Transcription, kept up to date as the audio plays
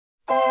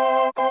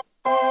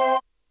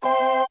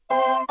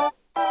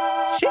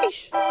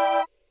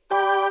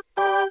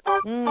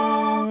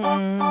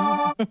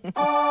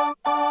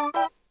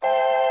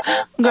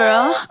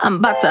Girl, I'm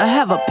about to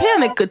have a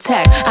panic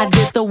attack. I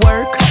did the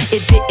work,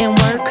 it didn't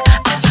work.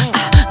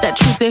 That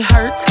truth, it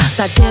hurts.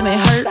 That damn, it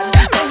hurts.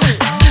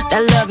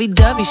 That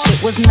lovey-dovey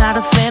shit, was not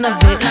a fan of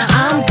it.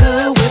 I'm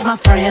good with my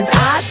friends,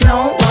 I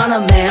don't want a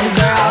man,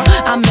 girl.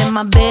 I'm in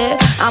my bed,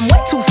 I'm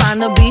way too fine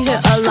to be here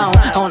alone.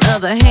 On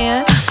other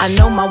hand, I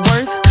know my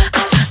worth,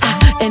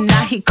 and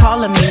now he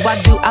calling me. Why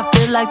do I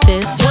feel like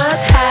this?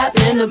 What's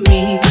happening to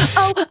me?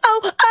 Oh,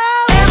 oh,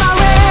 oh. Am I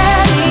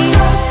ready?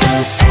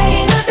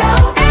 Ain't no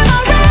doubt. Am I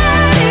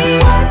ready?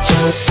 What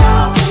you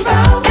talking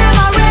about? Am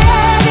I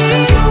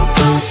ready? You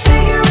gon'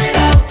 figure it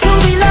out. To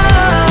be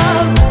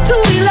loved, to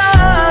be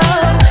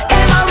loved.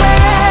 Am I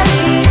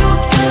ready? You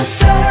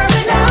deserve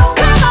it now.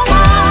 'Cause I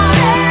want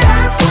it.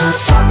 That's what I'm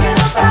talking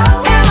about.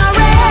 Am I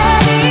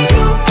ready?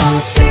 You gon'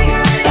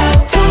 figure it out.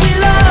 To be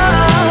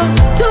loved,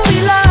 to be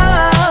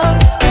loved.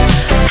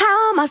 How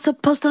am I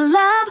supposed to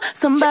love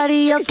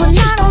somebody else when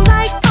I don't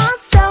like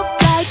myself?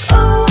 Like,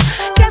 ooh,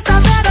 guess I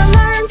better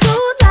learn to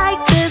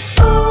like this.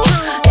 Ooh,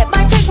 it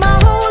might take my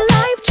whole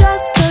life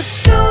just to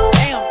do.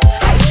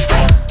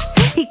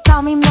 He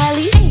called me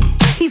Melly,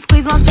 he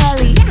squeezed my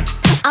belly.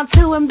 I'm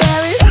too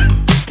embarrassed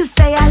to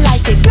say I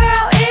like it.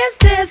 Girl, is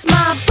this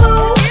my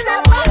boo?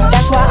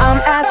 That's why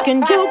I'm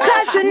asking you,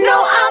 'cause you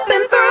know I've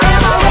been through.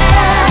 Am I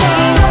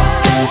ready?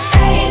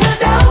 Ain't no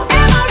doubt.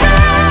 Am I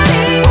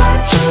ready?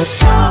 What you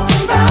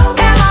talking about?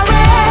 Am I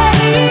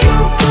ready? You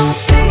gon'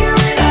 figure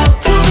it out.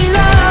 To be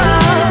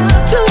loved,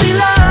 to be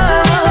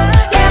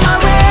loved. Am I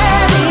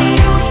ready?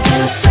 You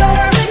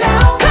deserve it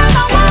now. 'Cause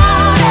I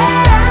want it.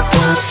 That's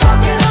what I'm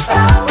talking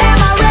about. Am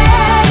I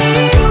ready?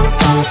 You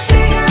gon'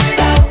 figure it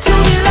out. To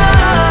be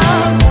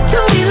loved, to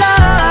be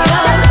loved.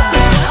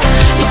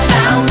 You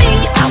found me,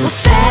 I was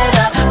fed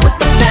up with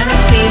the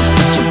fantasy.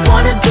 What you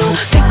wanna do?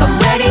 Think I'm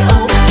ready?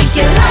 Ooh, think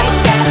you like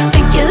that?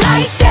 Think you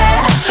like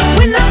that?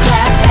 When I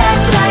clap back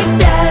like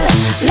that,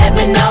 let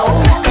me know.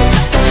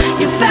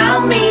 You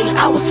found me,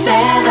 I was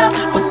fed up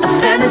with the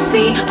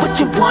fantasy. What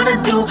you wanna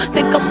do?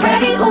 Think I'm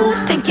ready? Ooh,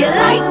 think you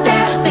like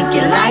that? Think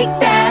you like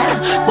that?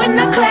 When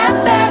I clap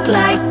back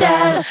like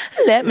that,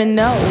 let me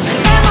know.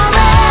 Am I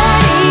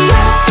ready?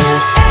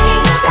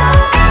 Ain't no doubt.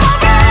 Am I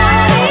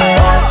ready?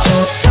 What you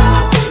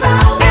talking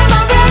about? Am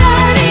I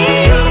ready?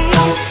 You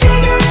gon'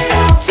 figure it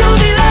out. To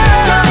be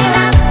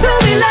loved, to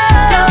be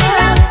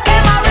loved.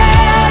 Am I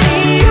ready?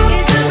 You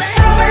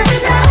deserve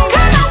it now.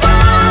 'Cause I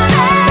want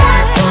it.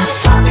 That's what I'm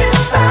talking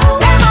about.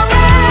 Am I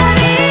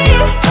ready?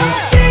 You gon'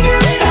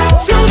 figure it out.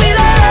 To be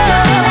loved,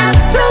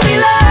 to be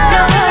loved.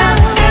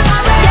 Am I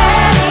ready?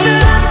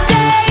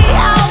 Yesterday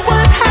I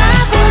would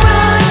have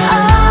run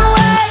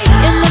away,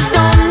 and I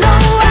don't know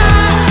why.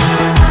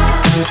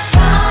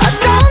 I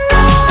don't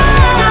know why.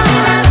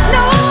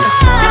 No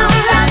why.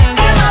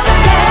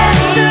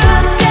 Yesterday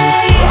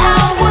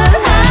I would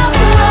have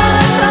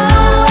run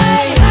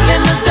away,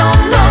 and I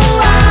don't know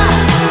why.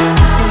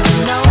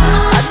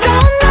 I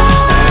don't know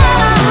why,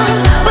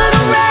 but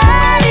I'm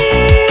ready.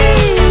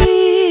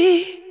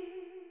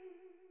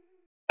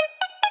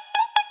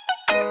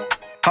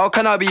 How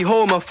can I be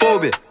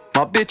homophobic?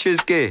 My bitch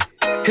is gay.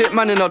 Hit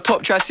man in a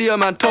top try, see a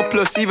man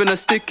topless, even a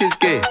stick is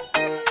gay.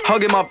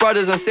 Hugging my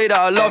brothers and say that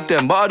I love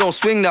them, but I don't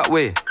swing that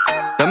way.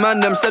 The man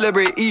them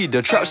celebrate Eid,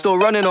 the trap still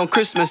running on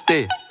Christmas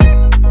Day.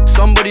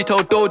 Somebody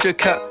told Doja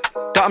Cat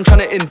that I'm trying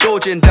to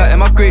indulge in that. In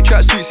my great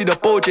tracksuit, see the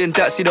bulge in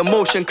that. See the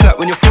motion clap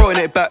when you're throwing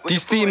it back.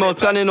 These females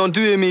planning on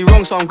doing me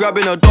wrong, so I'm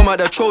grabbing a dom at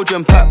the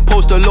Trojan pack.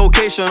 Post a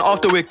location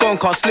after we're gone,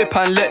 can't slip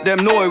and let them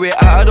know where we're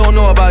at. I don't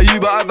know about you,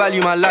 but I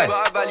value my life.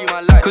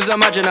 'Cause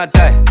imagine I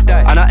die,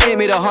 and I ain't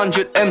made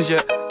 100 M's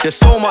yet. There's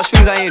so much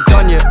things I ain't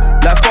done yet,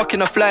 like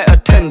fucking a flight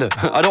attendant.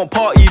 I don't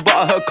party, but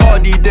I heard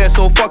Cardi there,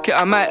 so fuck it,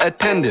 I might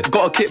attend it.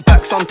 Gotta kick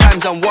back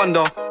sometimes and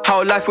wonder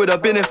how life would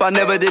have been if I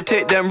never did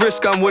take them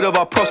risks, and would have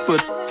I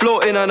prospered.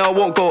 Floating and I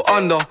won't go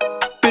under.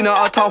 Been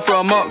out of town for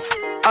a month,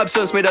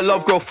 absence made the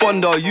love grow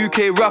fonder.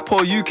 UK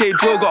rapper, UK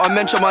drill, gotta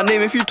mention my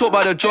name if you talk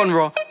about the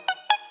genre.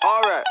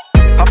 Alright,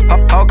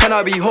 how can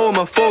I be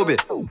homophobic?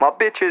 My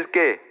bitch is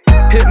gay.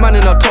 Hit man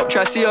in a top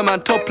try, see a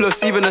man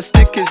topless, even a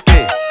stick is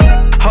gay.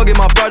 Hugging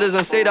my brothers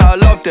and say that I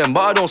love them,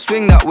 but I don't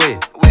swing that way.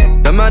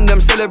 The man them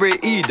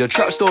celebrate Eid, the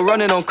trap still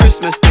running on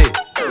Christmas Day.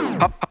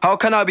 How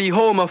can I be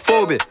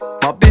homophobic?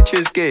 My bitch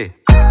is gay.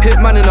 Hit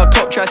man in a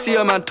top try, see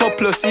a man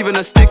topless, even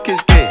a stick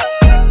is gay.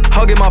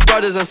 Hugging my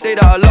brothers and say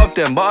that I love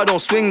them, but I don't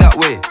swing that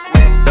way.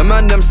 The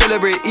man them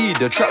celebrate Eid,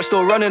 the trap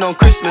still running on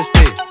Christmas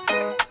Day.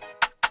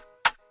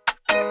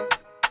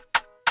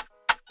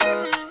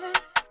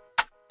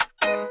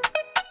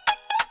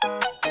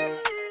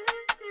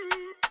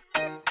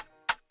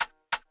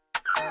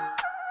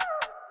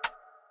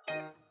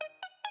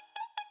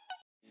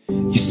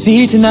 You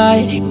see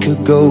tonight it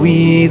could go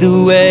either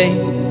way.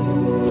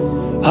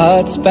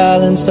 Hearts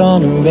balanced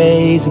on a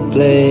razor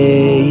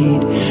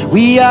blade.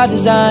 We are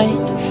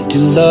designed to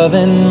love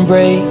and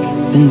break,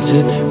 then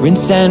to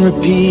rinse and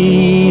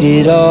repeat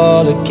it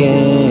all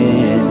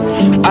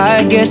again.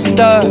 I get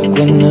stuck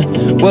when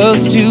the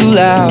world's too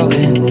loud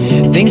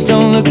and things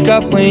don't look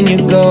up when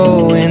you're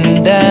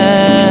going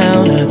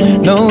down. I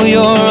know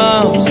your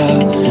arms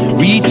are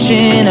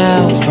reaching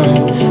out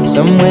from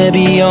somewhere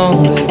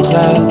beyond the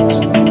clouds.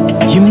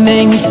 You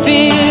make me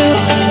feel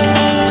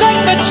like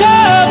my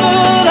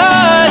troubled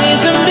heart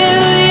is a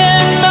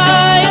million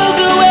miles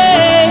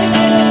away.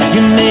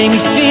 You make me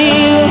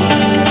feel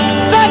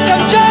like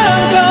I'm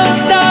drunk on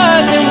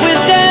stars and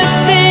we're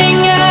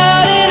dancing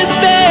out into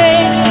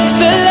space.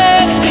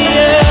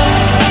 Celestial,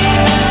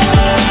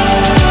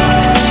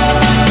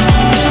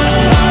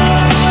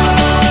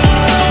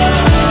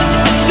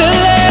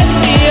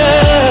 celestial.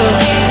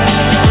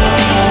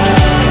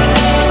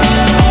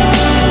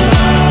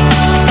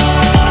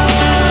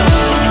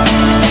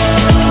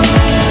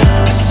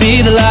 I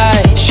see the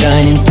light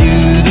shining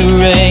through the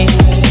rain,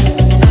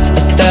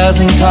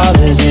 1,000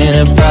 colors in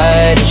a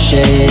brighter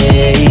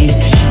shade.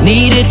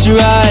 Needed to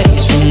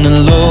rise from the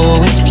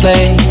lowest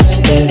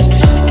place. There's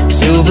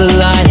silver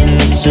lining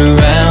that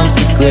surrounds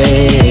the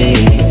gray.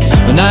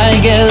 When I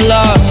get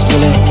lost,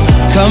 will it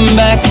come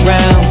back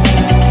round?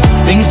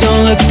 Things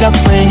don't look up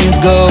when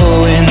you're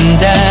going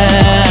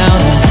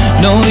down. I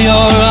know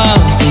your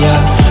arms, they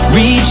are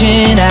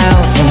reaching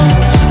out from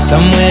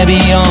somewhere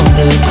beyond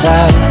the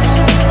clouds.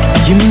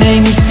 You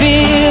make me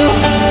feel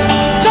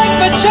like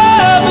my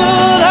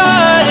troubled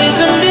heart is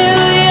a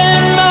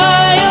million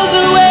miles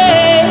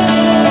away.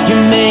 You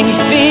make me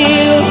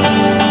feel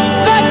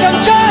like I'm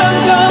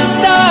drunk on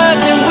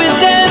stars and we're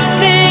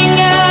dancing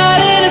out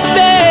into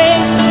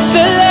space.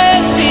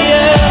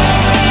 Celestial,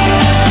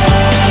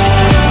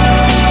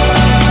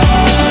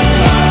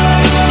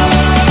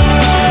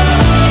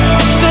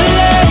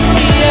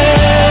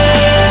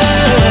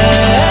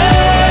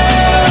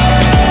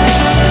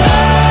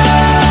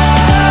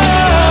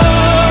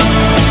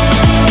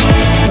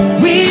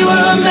 we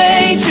were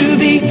made to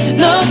be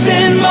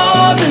nothing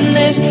more than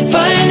this,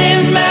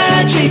 finding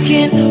magic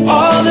in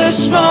all the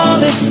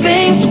smallest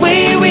things. The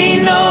way we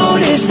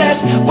notice,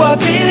 that's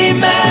what really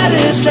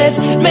matters. Let's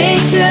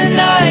make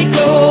tonight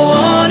go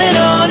on and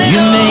on and on.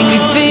 You make me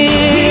feel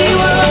we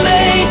were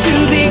made to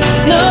be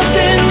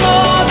nothing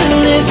more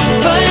than this,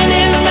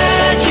 finding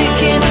magic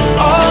in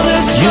all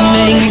the smallest. You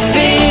make me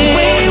feel the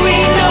way we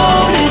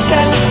notice,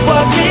 that's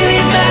what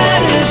really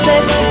matters.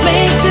 Let's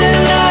make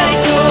tonight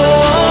go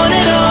on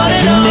and on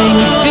and on. You make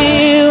me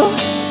feel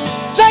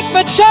like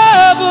my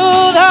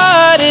troubled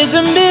heart is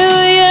a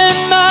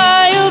million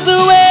miles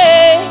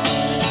away.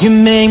 You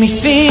make me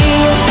feel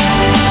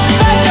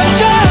like I'm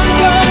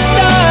drunk on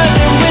stars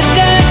and we're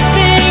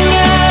dancing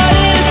out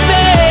into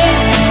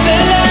space.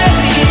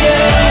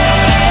 Celestial,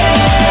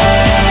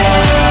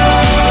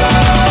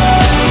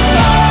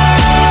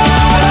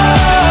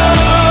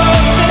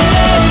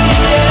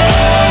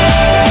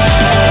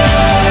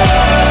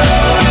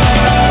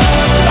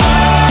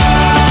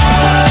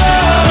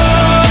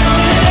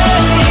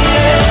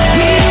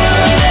 we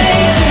were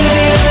made to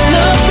be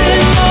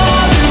nothing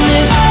more than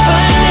this,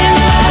 finding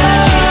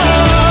magic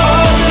in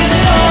all the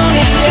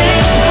smallest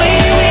things. The way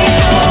we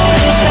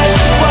notice, that's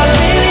what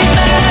really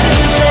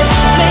matters. Let's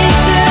make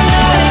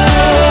tonight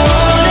go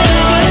on and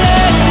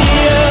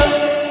celestial.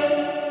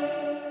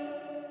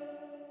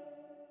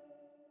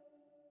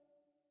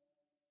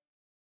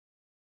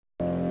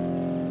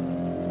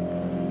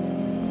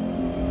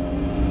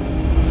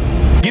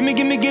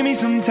 Give me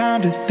some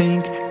time to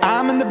think.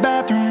 I'm in the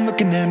bathroom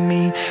looking at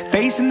me.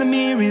 Facing the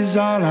mirror is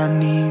all I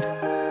need.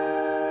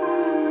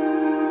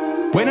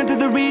 Wait until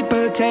the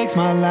Reaper takes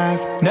my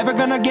life. Never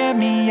gonna get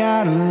me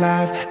out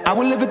alive. I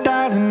will live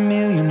 1,000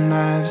 million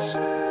lives.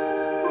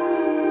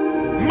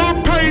 My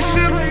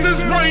patience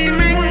is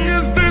waning,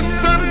 is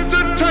this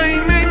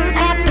entertaining?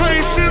 Our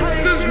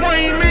patience is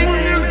waning,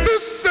 is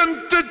this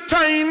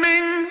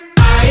entertaining?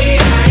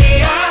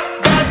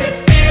 Got this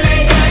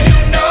feeling, yeah, you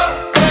know,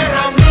 where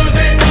I'm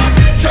losing all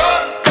control.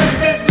 'Cause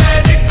there's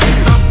magic in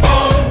my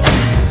bones.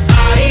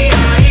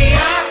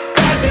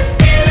 Got this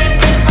feeling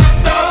in my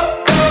soul.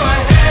 Go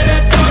ahead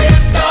and throw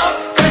your stones.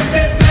 'Cause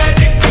there's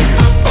magic in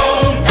my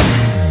bones.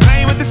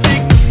 Playing with the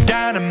stick of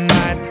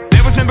dynamite.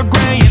 There was never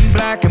gray and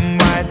black and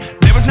white.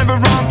 There was never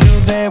wrong till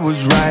there was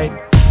right.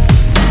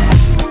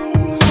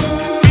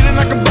 Feeling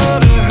like a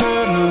boulder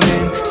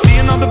hurtling,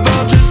 seeing all the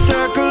vultures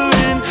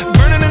circling,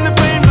 burning in the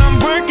flames I'm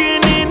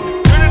working in,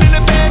 turning in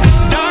the bed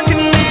it's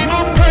darkening.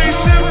 Our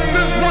patience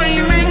is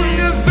waning,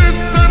 is this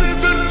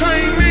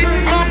entertaining?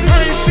 Our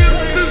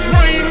patience is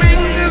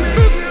waning, is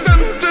this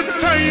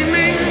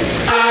entertaining?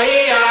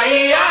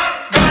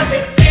 Got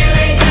this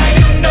feeling, yeah,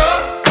 you know,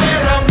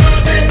 where I'm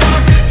losing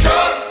all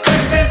control.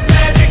 'Cause there's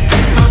magic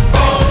in my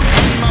bones.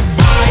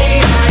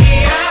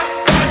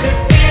 Got this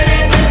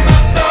feeling in my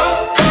soul.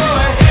 Go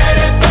ahead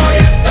and throw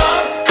your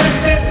stones. 'Cause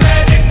there's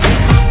magic in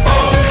my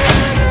bones.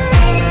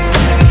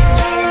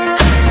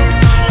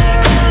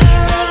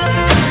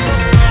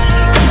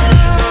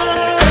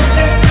 'Cause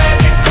there's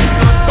magic in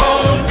my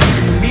bones.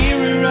 In the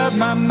mirror of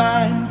my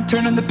mind,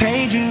 turning the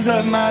pages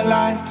of my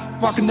life,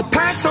 walking the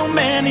path so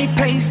many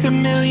paced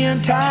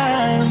 1,000,000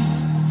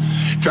 times.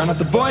 Drown out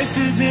the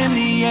voices in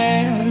the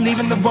air,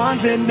 leaving the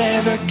ones that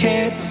never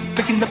cared.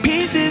 Picking the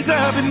pieces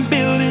up and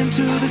building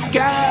to the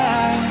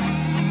sky.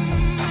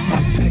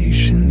 My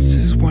patience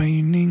is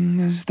waning.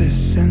 Is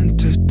this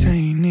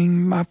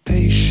entertaining? My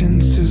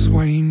patience is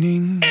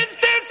waning. Is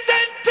this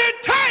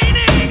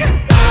entertaining?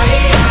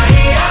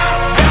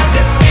 Got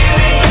this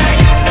feeling,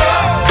 yeah, you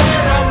know,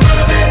 and I'm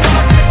losing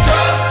all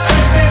control.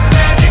 Is this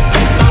magic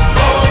in my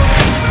bones?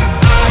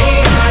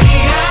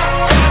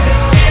 Got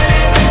this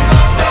feeling in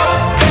my soul.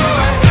 Am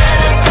I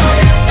Santa Claus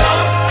your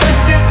stone? Is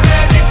this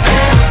magic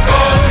in my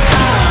bones?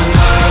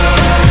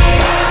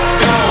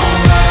 Don't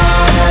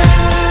mind,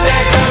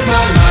 there goes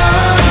my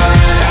mind.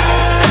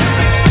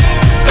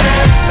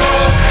 There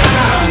goes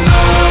my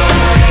mind.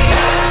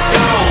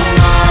 Don't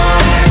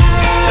mind,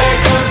 there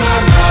goes my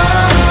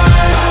mind.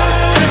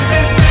 Is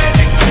this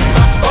magic in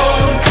my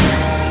bones?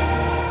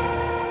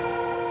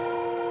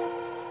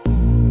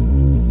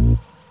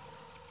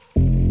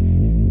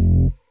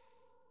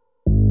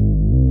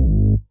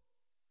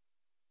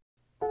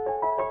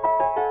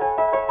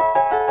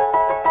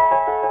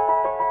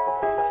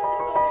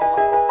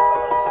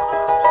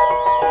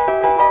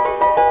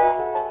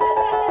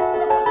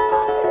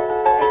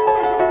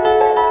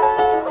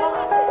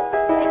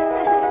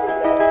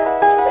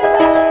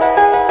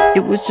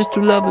 It was just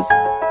two lovers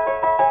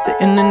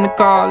sitting in the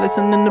car,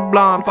 listening to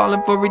Blonde,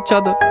 falling for each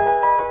other.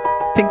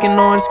 Pink and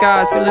orange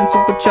skies, feeling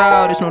super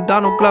childish. No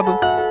Donald Glover.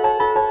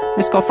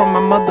 Missed call from my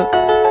mother,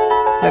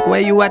 like,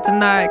 where you at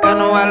tonight? Got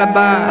no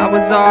alibi. I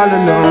was all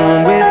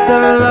alone with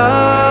the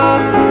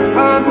love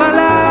of my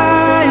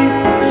life.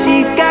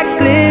 She's got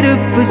glitter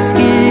for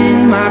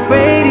skin, my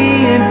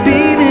radiant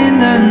beam in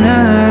the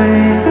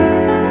night.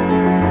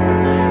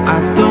 I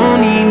don't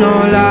need no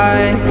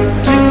light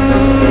to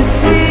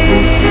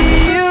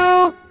see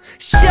you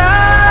shine.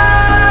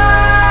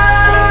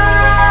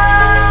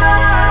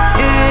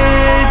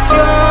 It's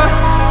your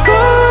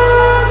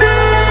golden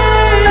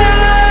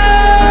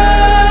hour.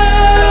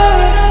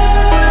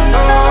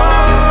 Oh,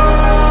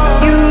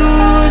 you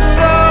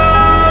slow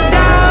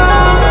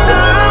down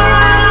time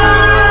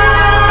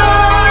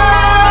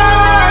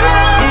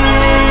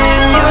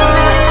in your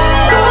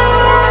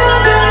golden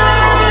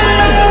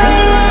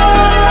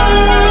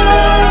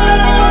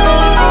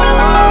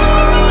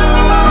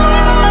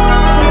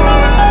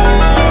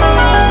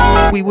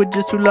hour. We were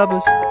just two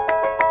lovers,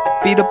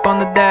 feet up on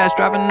the dash,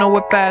 driving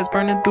nowhere fast,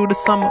 burning through the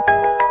summer.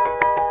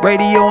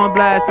 Radio on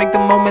blast, make the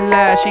moment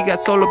last. She got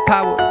solar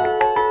power,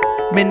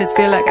 minutes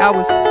feel like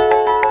hours.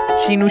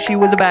 She knew she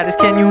was the baddest.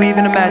 Can you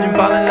even imagine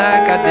falling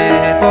like I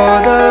did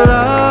for the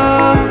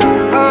love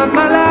of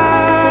my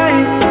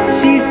life?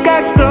 She's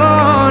got glow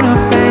on her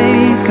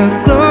face, a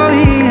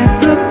glorious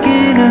look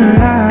in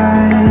her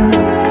eyes.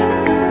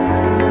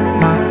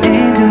 My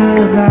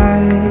angel of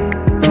light.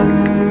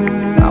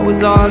 I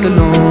was all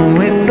alone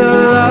with the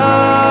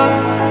love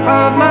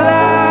of my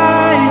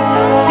life.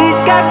 She's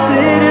got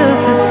glitter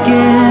for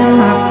skin,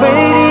 my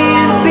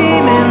radiant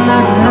beam in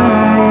the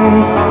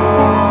night.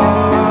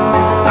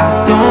 I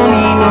don't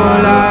need no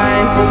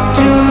light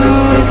to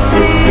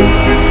see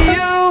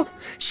you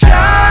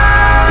shine.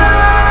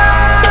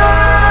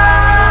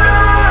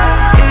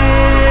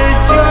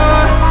 It's your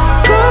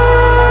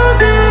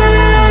golden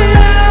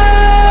hour.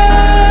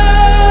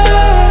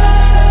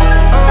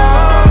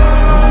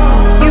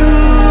 You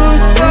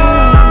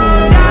slow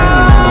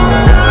down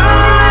time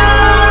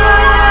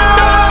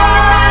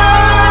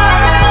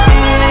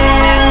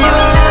in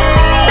your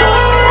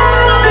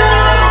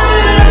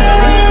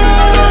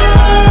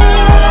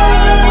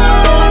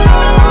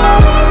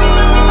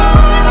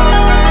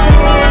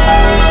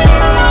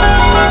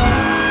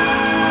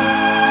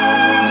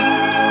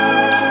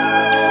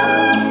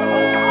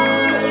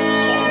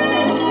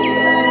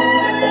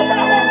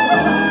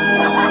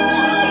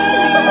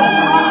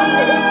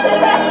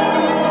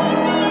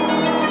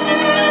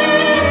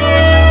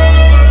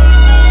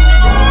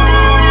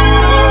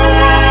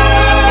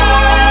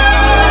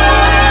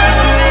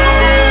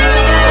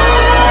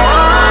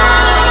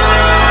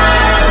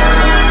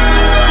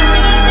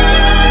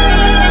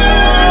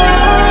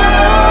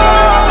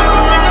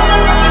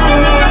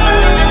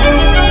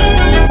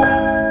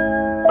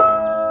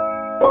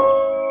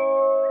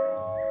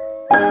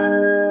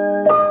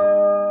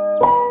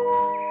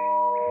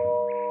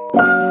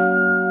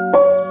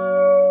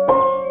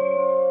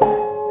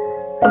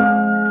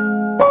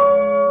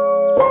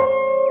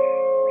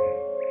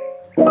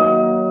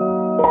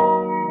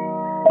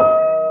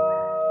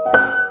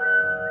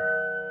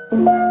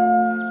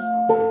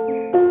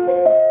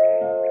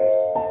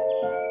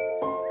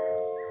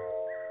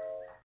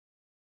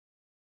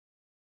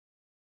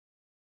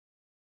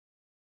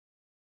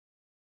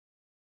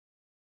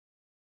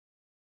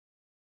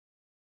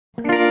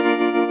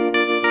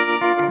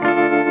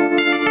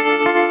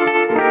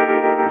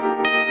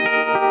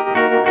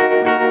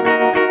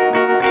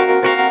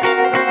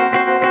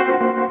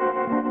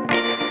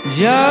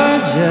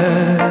Georgia,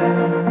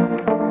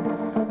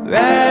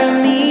 wrap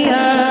me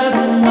up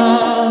in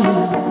all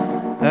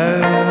I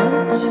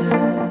want you.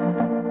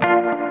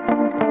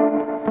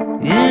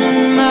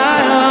 In my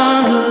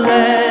arms, I'll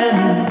let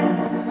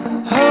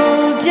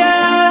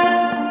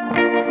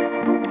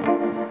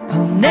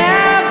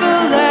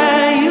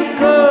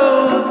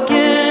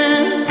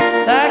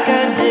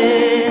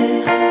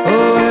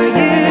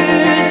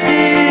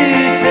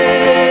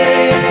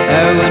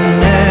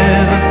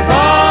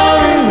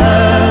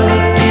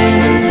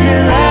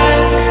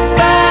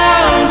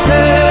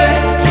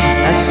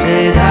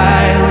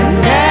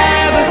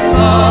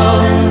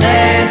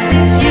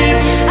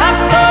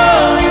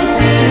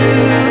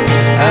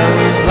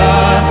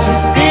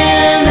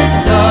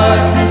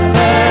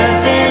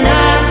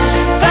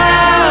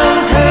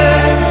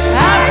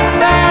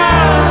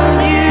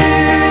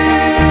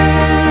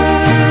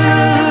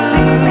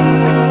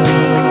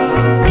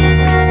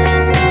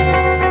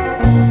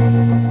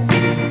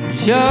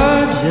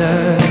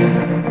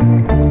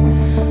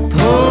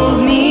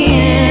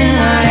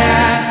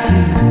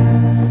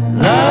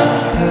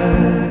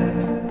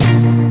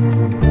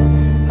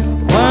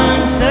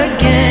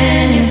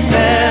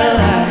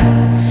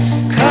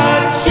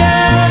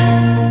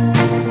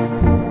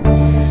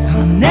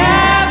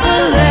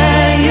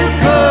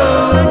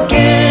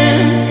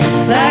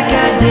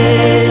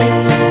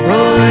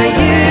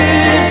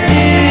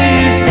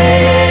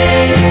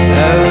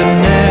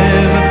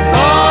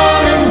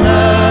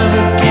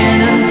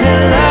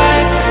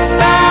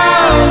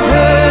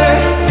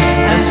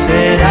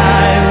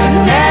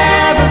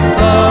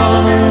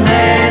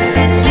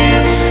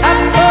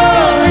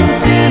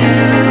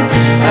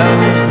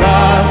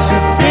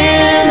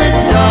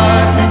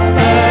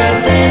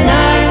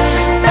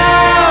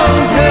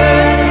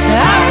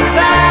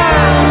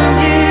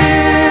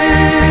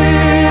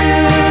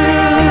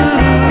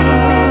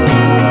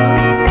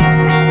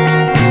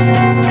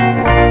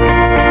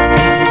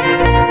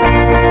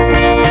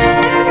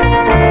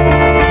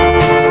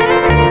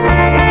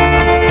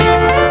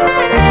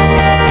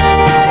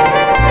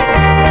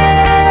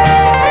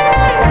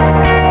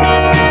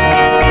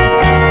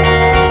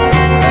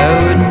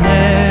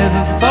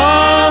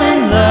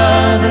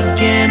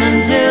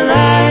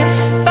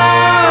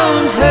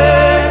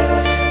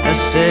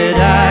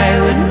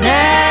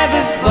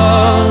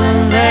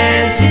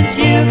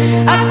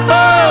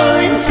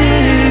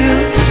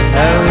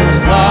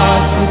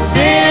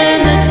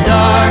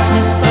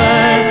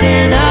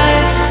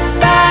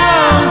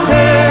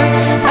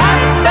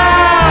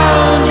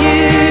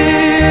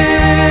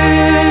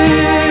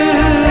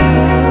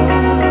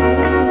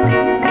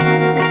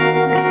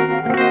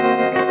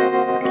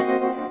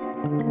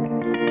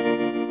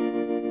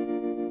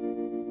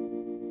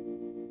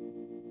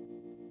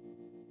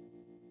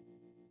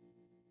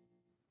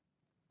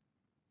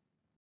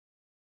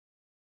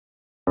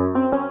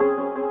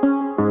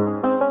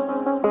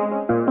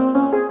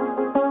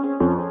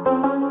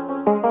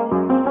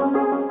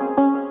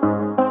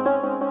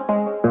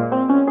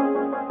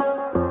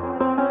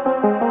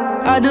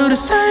I do the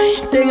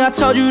same thing I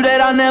told you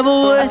that I never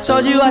would. I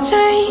told you I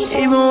changed,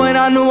 even when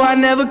I knew I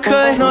never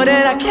could. Know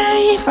that I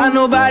can't find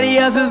nobody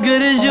else as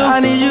good as you. I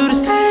need you to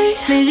stay,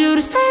 need you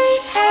to stay.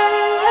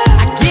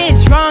 I get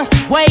drunk,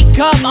 wake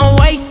up, I'm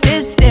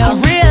wasted still.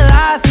 I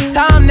realize the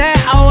time that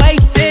I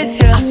wasted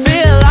here. I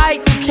feel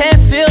like you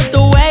can't feel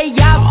the way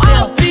I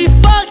feel. I'll be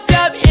fucked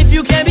up if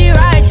you can't be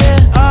right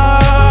here.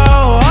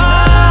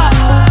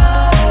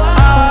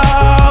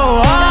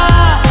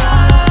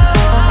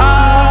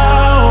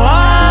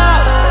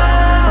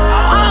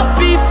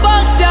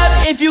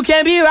 You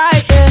can't be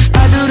right, yeah.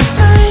 I do the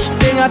same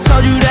thing I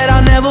told you that I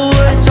never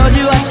would. I told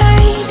you I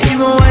changed,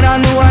 even when I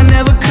knew I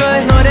never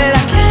could. Know that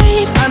I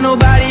can't find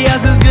nobody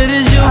else as good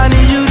as you. I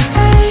need you to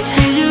stay,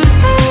 need you to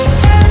stay.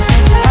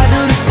 I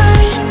do the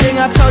same thing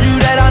I told you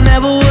that I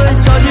never would. I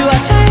told you I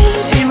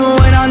changed, even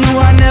when I knew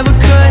I never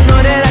could.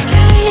 Know that I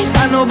can't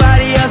find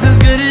nobody else as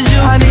good as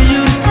you. I need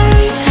you to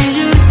stay, need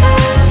you to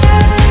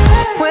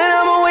stay. When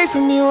I'm away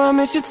from you, I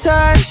miss your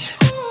touch.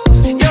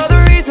 You're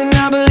the reason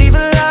I believe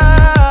in love.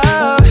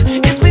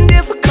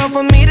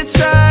 For me to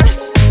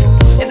trust,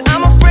 and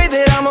I'm afraid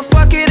that I'ma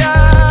fuck it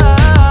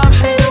up.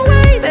 Ain't no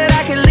way that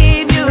I can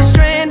leave you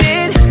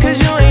stranded,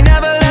 cause you ain't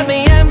never left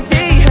me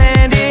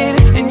empty-handed.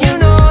 And you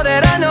know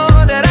that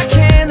I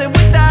can't live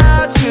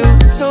without you.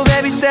 So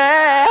baby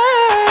stay.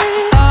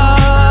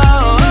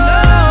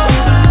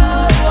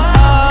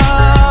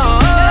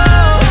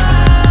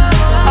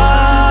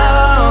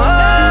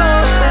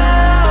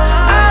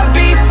 I'll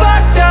be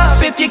fucked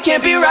up if you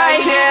can't be right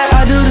here.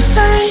 I do the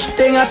same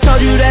thing I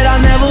told you that I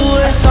never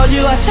would. I told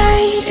you I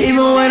changed,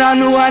 even when I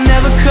knew I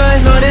never could.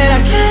 Know that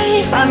I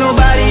can't find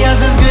nobody else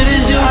as good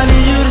as you. I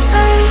need you to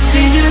stay,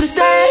 need you to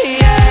stay,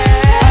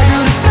 yeah. I do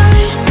the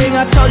same thing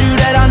I told you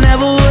that I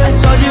never would. I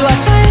told you I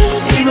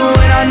changed, even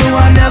when I knew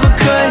I never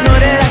could. Know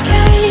that I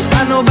can't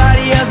find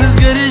nobody else as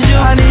good as you.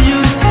 I need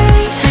you to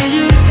stay, need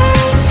you to stay.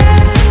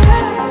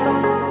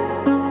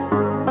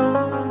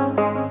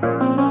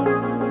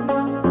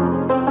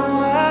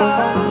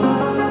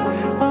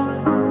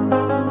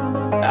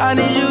 I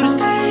need you to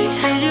stay,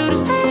 need you to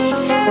stay.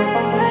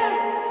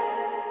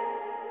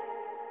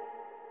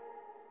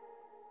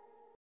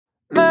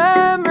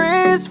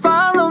 Memories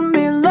follow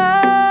me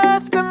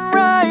left and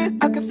right.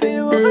 I can feel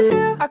you over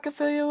here, I can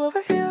feel you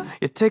over here.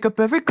 You take up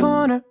every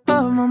corner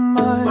of my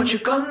mind. What you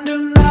gonna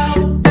do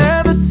now?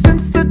 Ever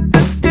since the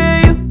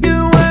day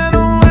you went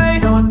away,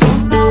 no, I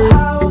don't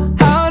know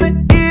how to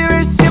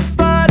erase your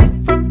body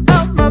from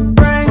out my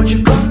brain. What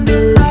you gonna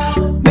do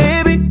now?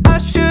 Maybe I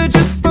should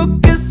just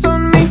focus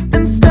on me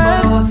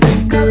instead. All I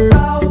think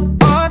about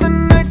are the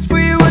nights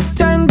we were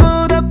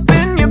tangled up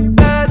in your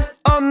bed.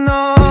 Oh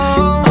no,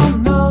 oh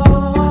no,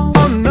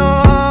 oh no,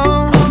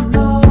 oh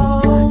no.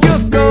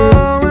 You're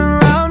going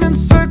round in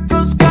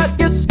circles, got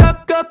you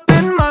stuck up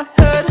in my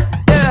head.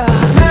 Yeah,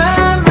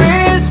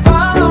 memories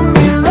follow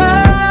me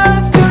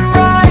left and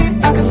right.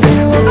 I can feel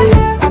you over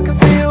here, I can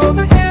feel you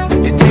over here.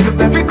 You take up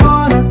every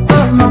corner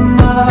of my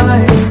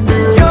mind.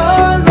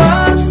 Your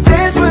love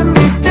stays with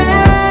me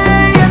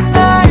day and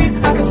night.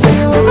 I can feel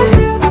you over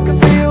here, I can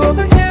feel you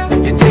over here.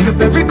 You take up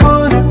every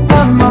corner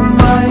of my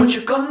mind. What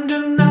you gonna do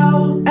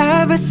now?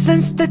 Ever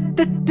since the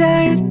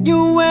day you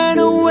went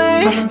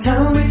away, someone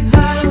tell me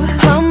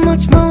how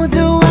much more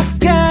do I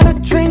gotta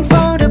drink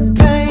for the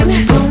pain? What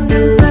you gonna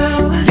do now?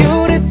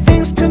 You did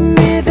things to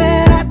me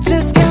that I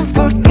just can't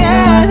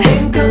forget. I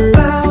think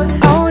about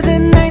all the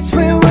nights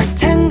we were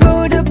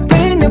tangled up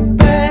in your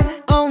bed.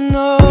 Oh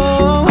no,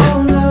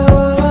 oh no,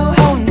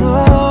 oh no,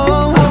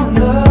 oh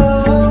no.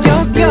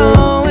 You're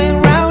going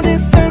round in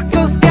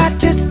circles, got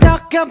you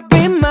stuck up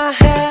in my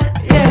head.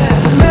 Yeah,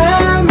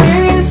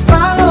 memories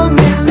follow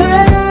me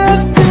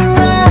left and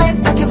right.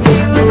 I can feel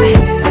you over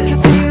here, I can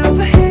feel you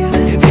over here.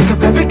 You take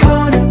up every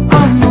corner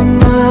of my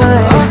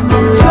mind.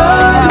 Your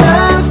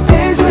love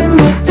stays with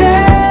me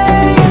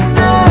day and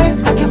night.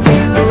 I can feel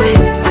you over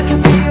here, I can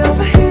feel you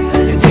over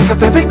here. You take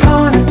up every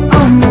corner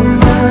of my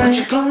mind. What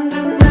you gonna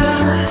do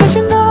now? Did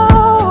you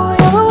know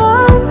you're the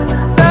one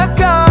that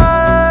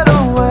got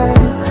away?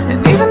 And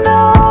even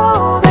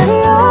though, baby,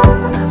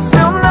 I'm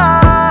still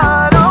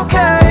not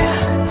okay.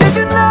 Did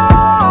you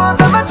know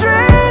that my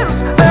dreams,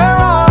 they're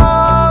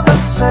all the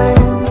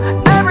same?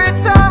 Every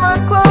time I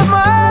close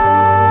my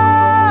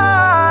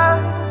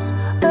eyes,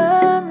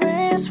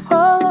 memories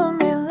follow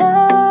me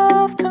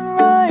left and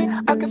right.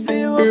 I can feel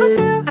you over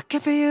here, I can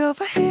feel you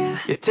over here.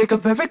 You take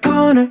up every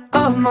corner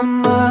of my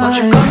mind. What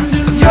you gonna do?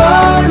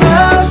 Your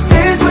love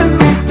stays with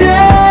me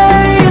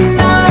day and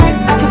night.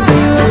 I can feel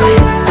you over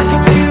here, I can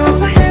feel you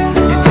over here.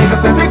 You take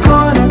up every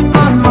corner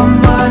of my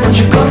mind. What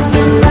you gonna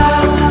do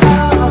now?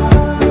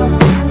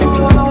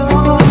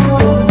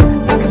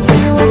 I can feel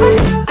you over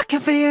here, I can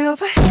feel you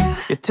over here.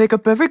 You take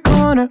up every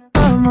corner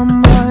of my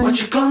mind. What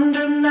you gonna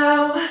do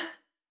now?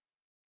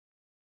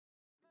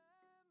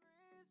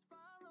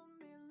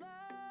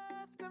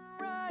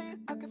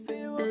 I can feel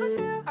you over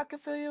here, I can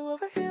feel you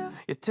over here.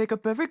 You take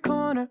up every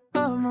corner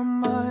of my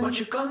mind. What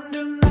you gonna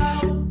do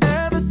now?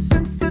 Ever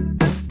since the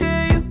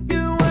day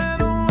you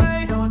went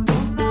away, no, I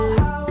don't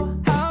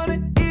know how to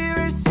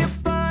erase your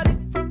body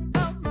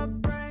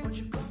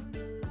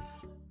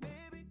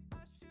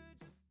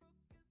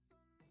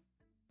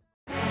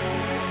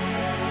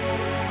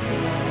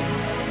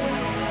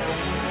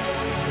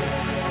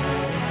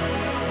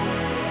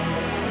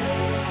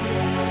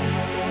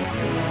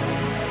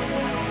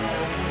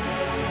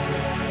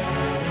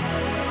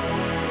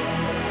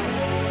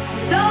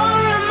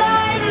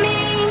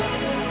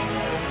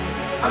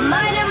I'm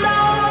minding my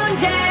own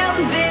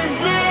damn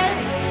business.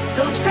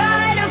 Don't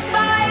try to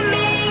find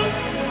me.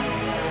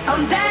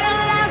 I'm better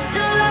left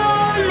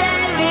alone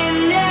than in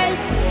this.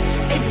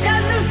 It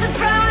doesn't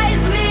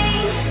surprise me.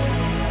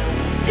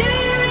 Do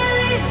you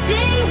really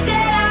think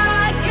that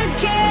I could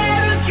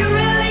care if you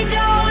really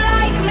don't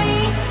like me?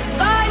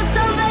 Find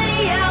somebody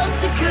else.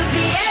 It could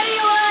be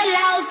anyone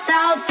else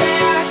out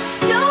there.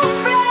 No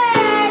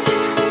fret.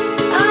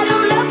 I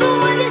don't ever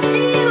wanna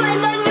see you,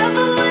 and I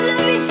never wanna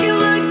miss you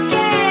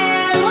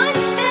again. One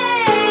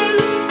thing,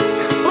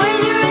 when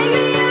you're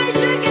angry, you're a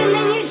jerk, and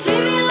then you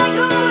treat me like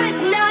I'm worth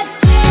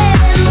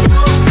nothing.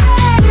 No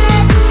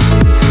fret.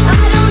 I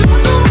don't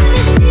ever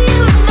wanna see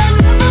you, and I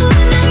never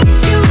wanna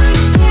miss you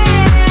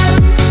again.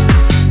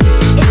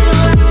 It'll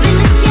happen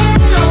again.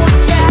 Oh,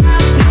 watch it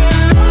happen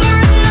over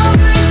and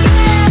over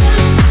again.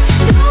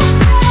 No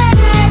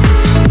fret.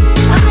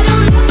 I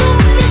don't ever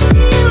wanna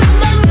see you, and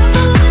I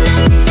never wanna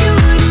miss you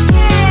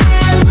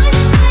again. One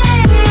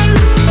thing,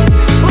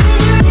 when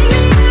you're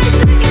angry, you're a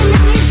jerk, and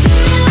then you treat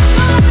me like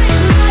I'm worth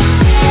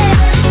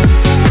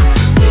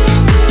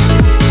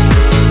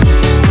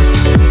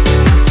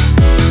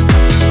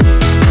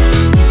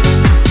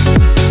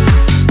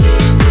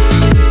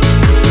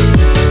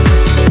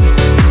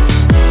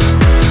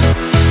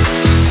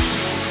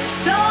nothing.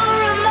 Don't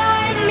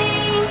remind me.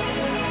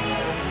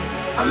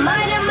 I'm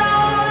minding my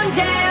own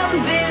damn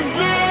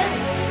business.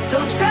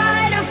 Don't try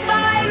to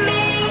find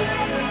me.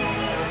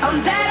 I'm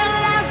better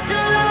left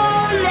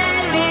alone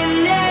than in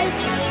this.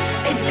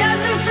 It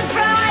doesn't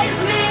surprise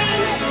me.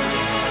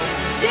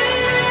 Do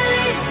you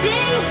really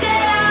think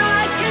that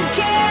I could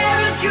care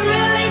if you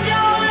really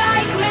don't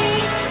like me?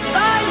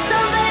 Find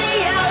somebody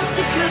else.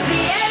 It could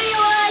be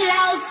anyone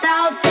else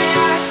out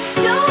there.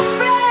 No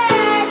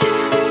fret.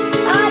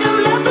 I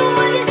don't ever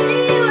wanna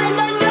see you, and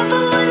I never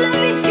wanna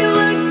miss you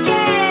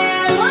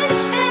again. One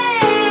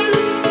thing,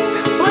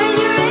 when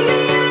you're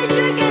angry, you're a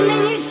jerk, and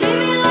then you treat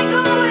me like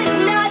I'm worth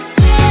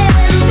nothing.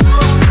 No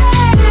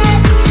fret.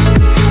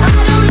 I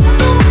don't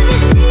ever wanna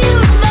see you,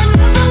 and I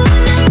never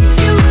wanna miss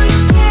you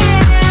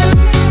again.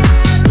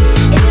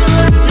 It'll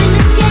happen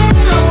again.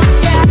 Oh,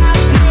 watch it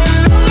happen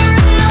over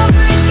and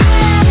over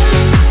again.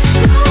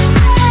 No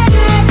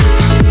fret.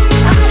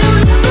 I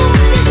don't ever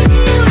wanna see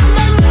you,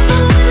 and I never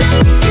wanna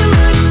miss you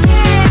again.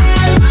 One thing,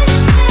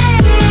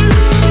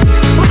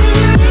 when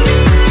you're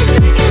angry, you're a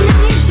jerk, and then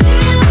you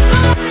treat me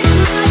like I'm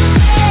worth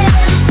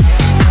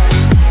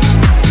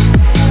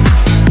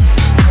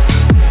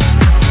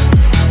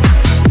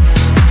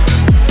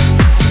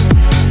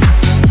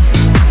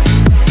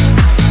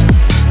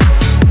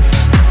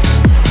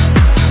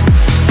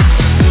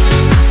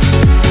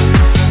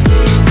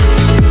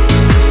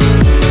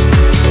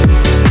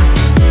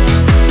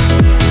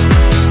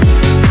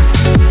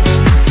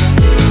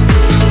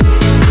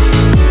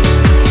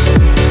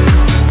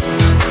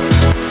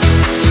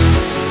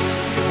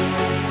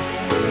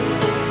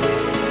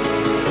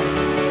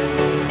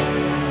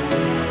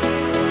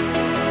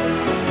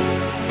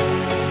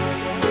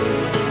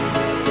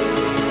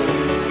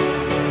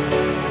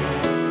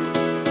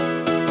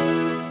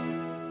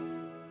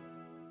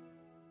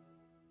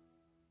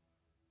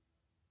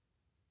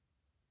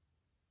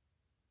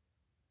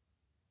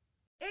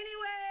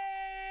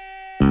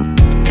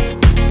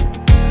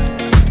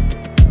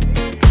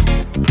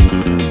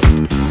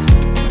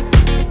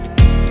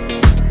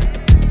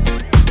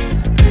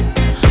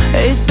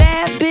It's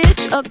bad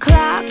bitch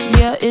o'clock,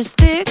 yeah, it's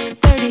thick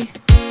 30.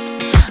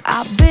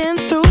 I've been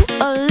through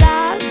a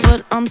lot,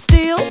 but I'm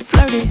still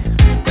flirty.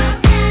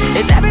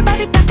 Is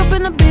everybody back up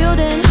in the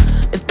building?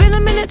 It's been a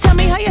minute, tell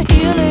me how you're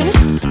healing.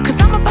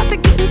 Cause I'm about to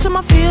get into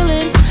my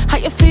feelings. How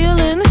you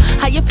feeling?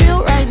 How you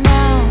feel right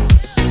now?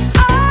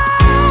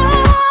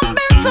 Oh, I've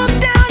been so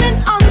down and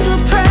under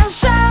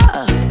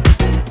pressure.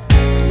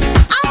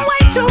 I'm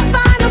way too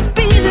fine to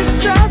be this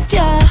stressed,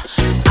 yeah.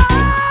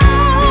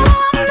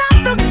 I'm not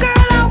the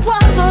girl I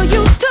was or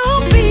used to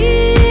be.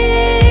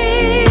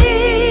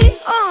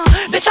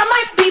 Bitch, I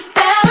might be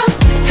better.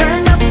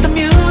 Turn up the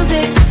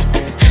music,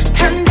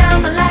 turn down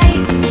the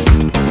lights.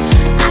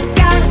 I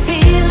got a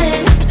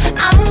feeling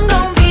I'm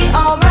gonna be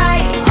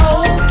alright,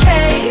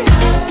 okay,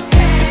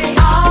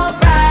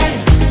 alright.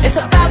 It's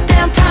about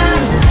damn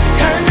time.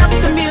 Turn up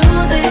the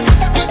music,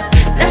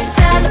 let's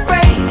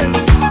celebrate.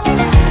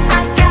 I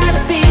got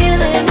a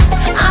feeling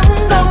I'm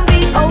gonna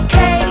be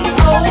okay,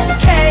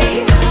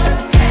 okay,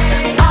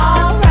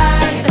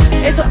 alright.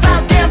 It's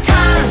about damn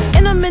time.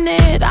 In a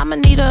minute, I'ma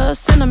need a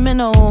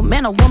sentimental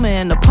man or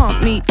woman to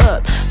pump me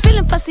up.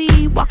 Feeling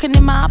fussy, walking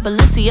in my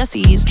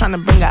Balenciennes, trying to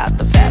bring out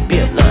the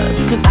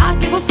fabulous. Cause I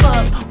give a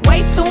fuck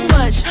way too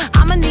much.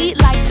 I'ma need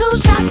like 2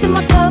 shots in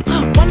my cup.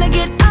 Wanna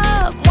get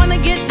up, wanna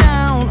get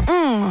down.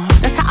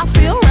 That's how I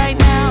feel right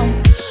now.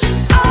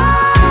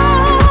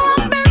 Oh,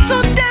 I've been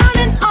so down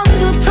and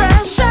under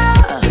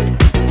pressure.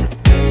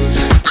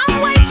 I'm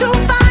way too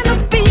fine to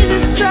be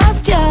this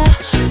stressed, yeah.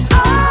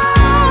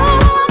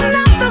 Oh, I'm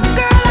not the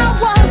girl I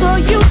was or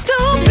used to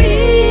be.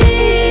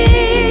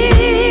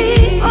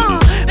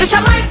 Bitch,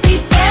 I might be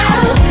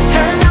better.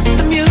 Turn up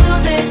the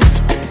music,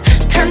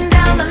 turn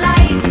down the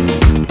lights.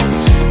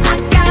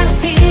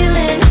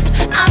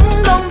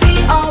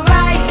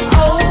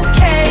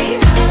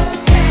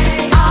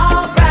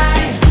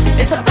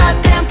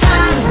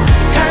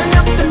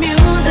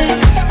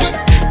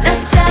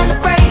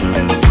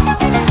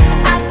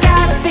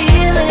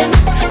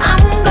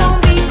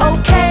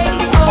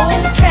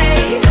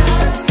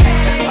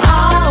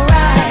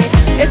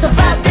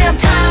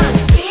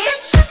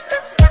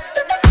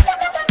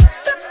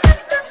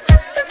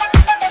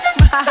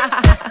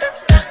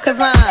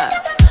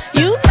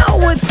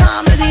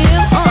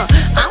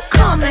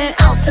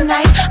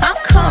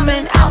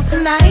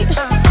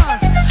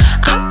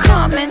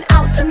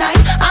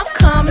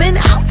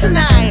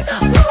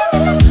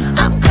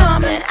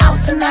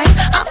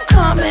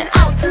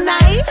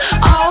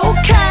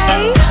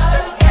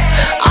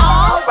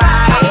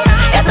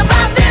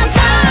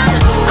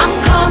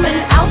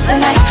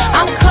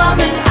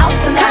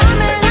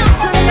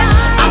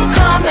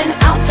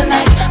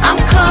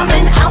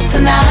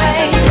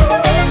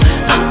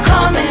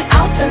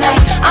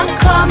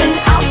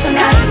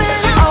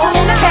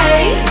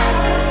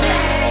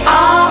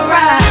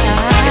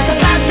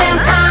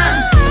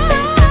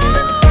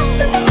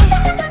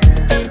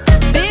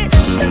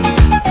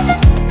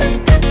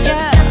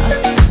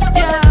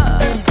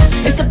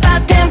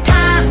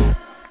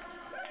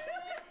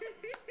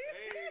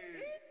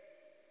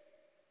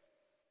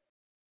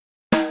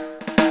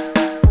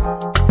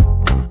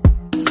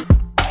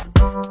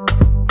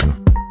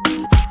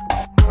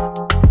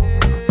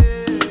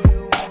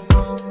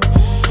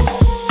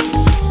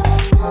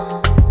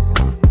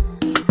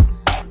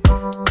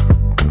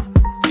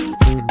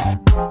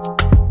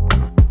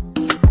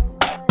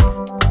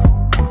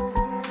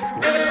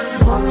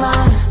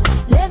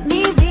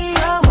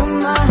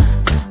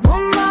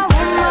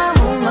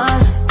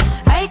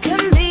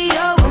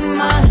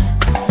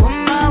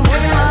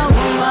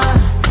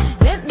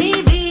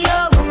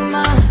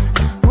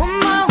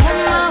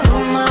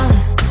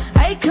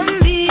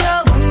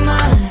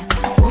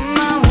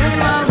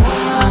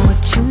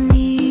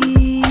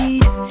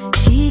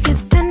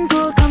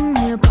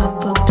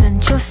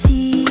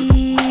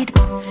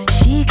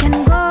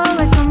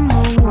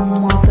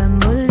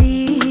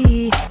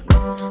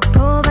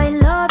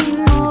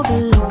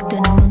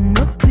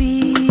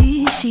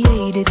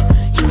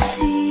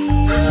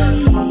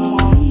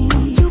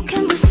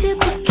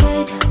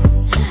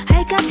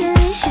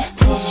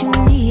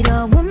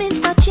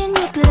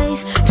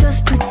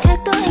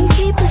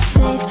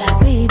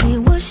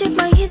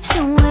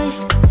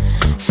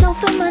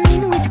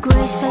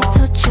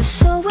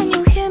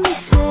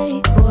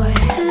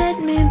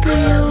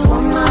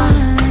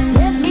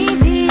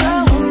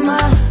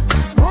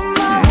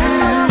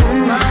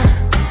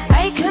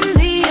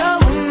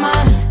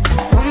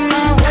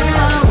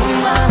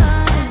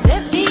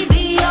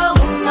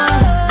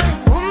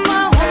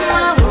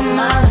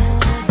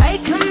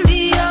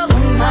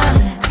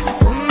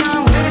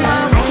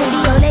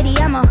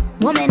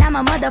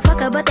 a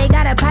motherfucker, but they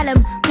got a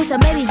problem. Put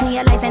some babies in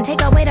your life and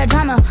take away the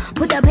drama.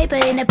 Put the paper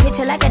in the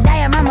picture like a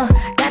diorama.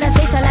 Gotta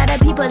face a lot of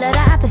people that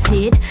are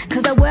opposite,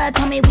 cause the world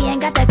told me we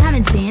ain't got that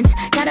common sense.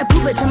 Gotta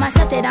prove it to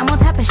myself that I'm on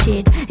top of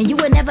shit. And you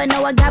would never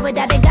know a guy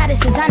without a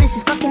goddess is honest,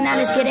 is fucking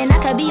honest, kidding. I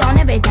could be on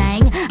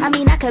everything. I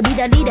mean, I could be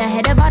the leader,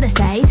 head of all the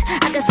states.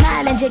 I could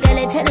smile and jiggle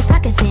it till his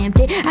pockets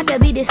empty. I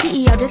could be the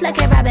CEO, just like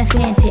a Robin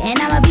Fenty. And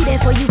I'ma be there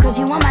for you, cause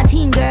you on my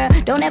team, girl.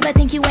 Don't ever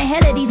think you ain't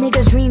hell of these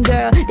niggas' dream,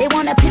 girl. They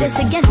wanna pit us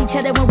against each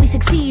other when we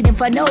succeed, and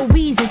for no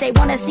reasons. They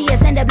wanna see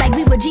us end up like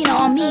we Regina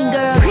or Mean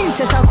Girl.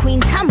 Princess or queen,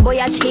 tomboy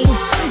or king.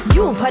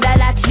 You've heard a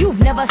lot you've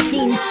never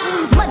seen.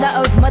 Mother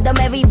Earth, Mother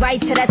Mary,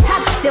 rise to the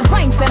top.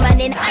 Divine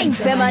feminine, I'm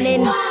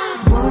feminine.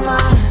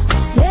 Woman,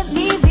 let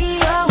me be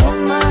your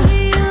woman.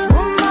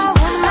 Woman,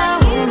 woman,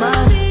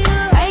 woman.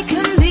 I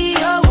can be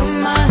your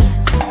woman.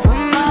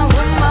 Woman,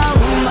 woman,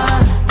 woman.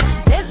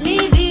 Let me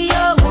be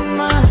your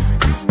woman.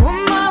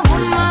 Woman,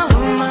 woman,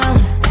 woman.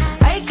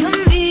 I can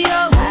be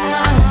your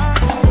woman.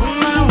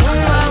 Woman,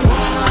 woman,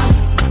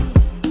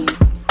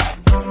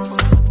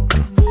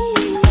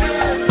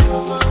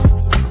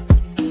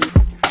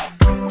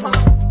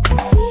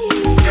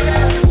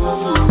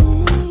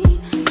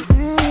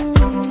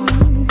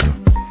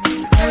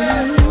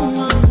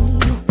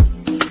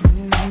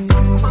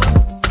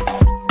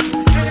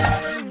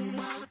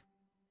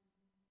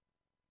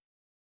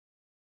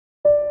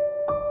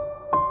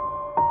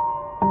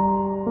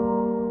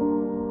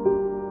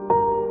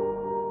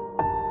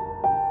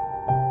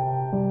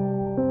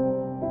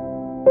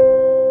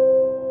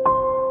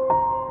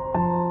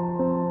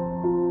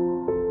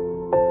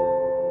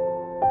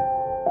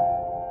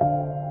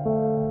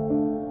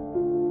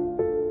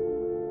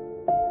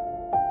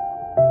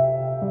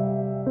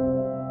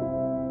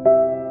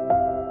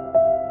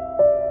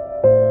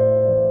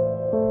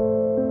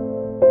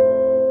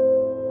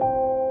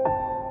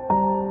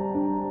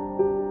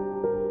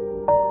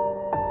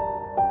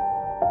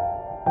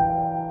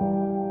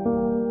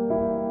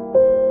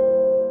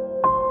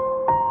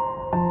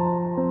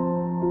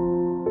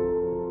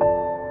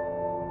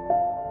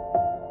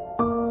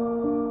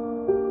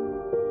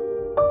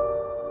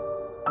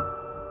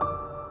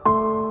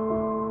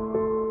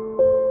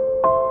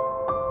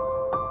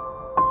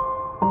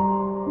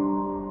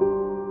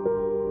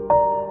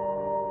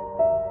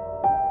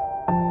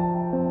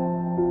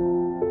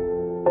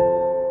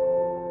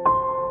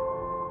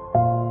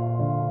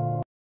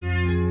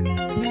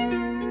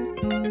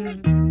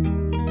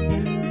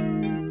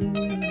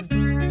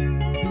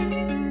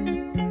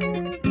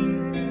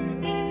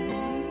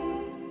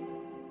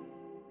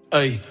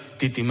 Ey,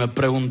 Titi me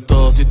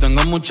preguntó si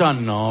tengo muchas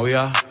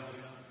novias.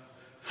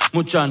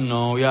 Muchas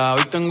novias,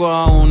 hoy tengo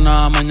a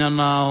una,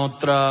 mañana a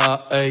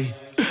otra, ey.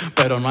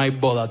 Pero no hay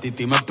boda.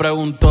 Titi me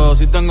preguntó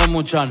si tengo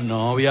muchas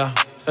novias.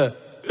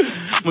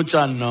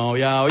 Muchas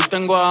novias, hoy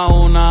tengo a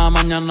una,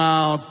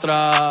 mañana a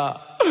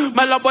otra.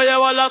 Me las voy a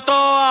llevar a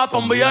todas pa'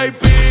 un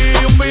VIP,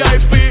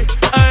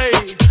 ey.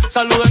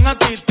 Saluden a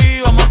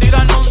Titi, vamos a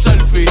tirarnos un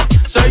selfie.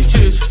 6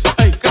 chis,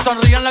 ey. Que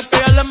sonrían las que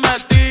ya les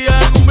metí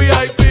en un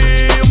VIP,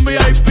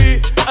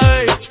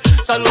 ey.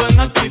 Saluden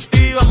a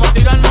Titi, vamos a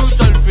tirarnos un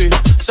selfie.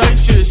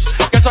 6 chis,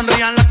 que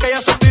sonrían las que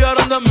ya se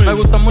olvidaron de mí. Me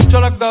gustan mucho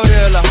las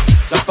Gabriela,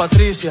 las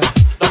Patricia,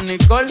 las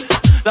Nicole,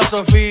 la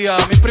Sofía.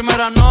 Mi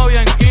primera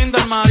novia en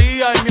Kinder,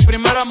 María. Y mi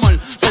primer amor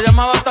se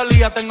llamaba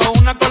Talía. Tengo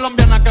una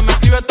colombiana que me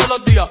escribe todos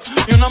los días,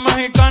 y una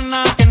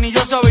mexicana que ni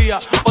yo sabía.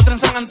 Otra en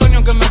San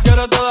Antonio que me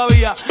quiere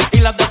todavía. Y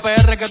las de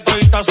PR que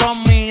toditas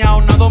son mías.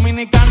 Una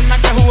dominicana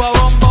que juega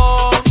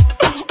bombón,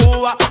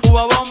 uva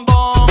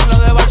bombón. La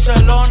de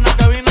Barcelona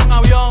que vino en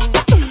avión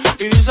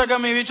y dice que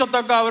mi bicho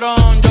está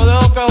cabrón. Yo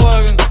dejo que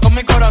jueguen con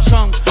mi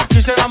corazón.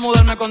 Quisiera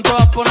mudarme con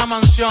todas por una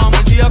mansión.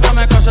 El día que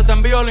me case te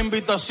envío la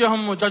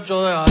invitación,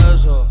 muchacho, deja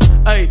eso.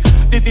 Ey,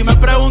 Titi me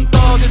preguntó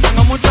si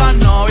tengo muchas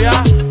novias.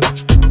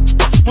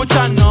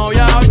 Muchas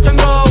novias, hoy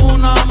tengo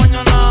una,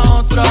 mañana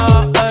otra,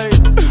 ey.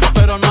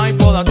 Pero no hay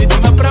boda. Titi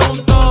me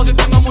preguntó si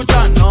tengo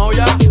muchas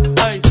novias.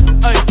 Ey,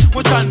 ey,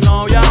 muchas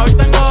novias, hoy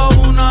tengo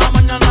una,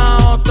 mañana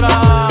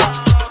otra.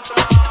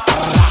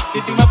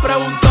 Titi me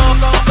preguntó.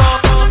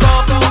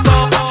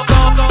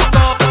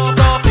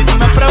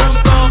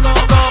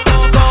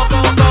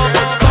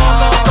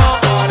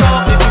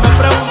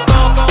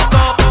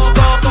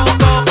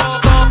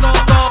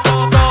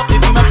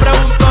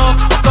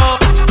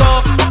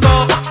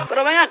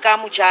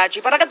 Muchacho,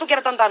 ¿y para qué tú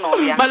quieres tanta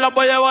novia? Me la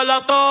voy a llevar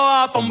a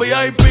todas pa' un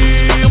VIP,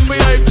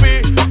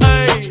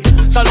 ey.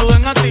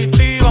 Saluden a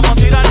Titi, vamos a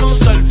tirarle un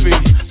selfie.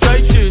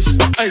 6 chis,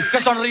 ey.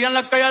 Que sonrían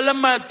las que ya les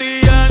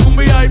metí en un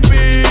VIP,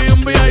 ey.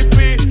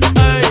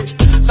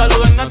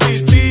 Saluden a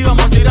Titi,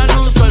 vamos a tirarle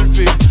un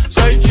selfie.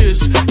 6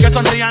 chis, que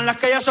sonrían las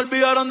que ya se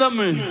olvidaron de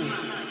mí.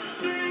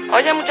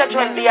 Oye,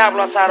 muchacho, el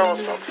diablo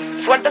azaroso.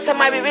 Suéltese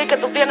más vivir que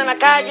tú tienes en la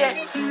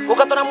calle.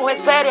 Búscate una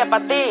mujer seria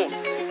para ti.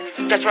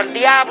 Muchacho, el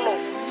diablo.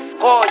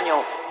 Coño.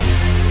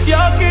 Yo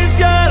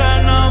quisiera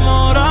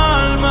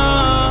enamorarme,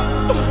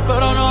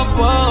 pero no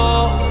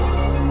puedo,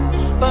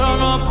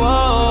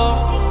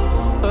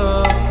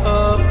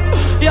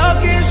 Yo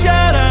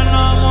quisiera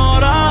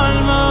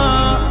enamorarme,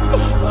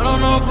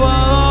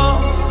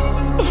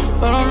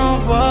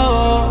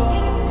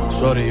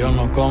 Shorty, yo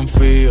no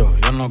confío,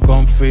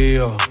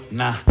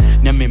 nah,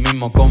 ni en mí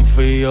mismo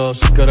confío.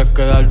 Si quieres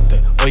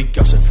quedarte, hoy que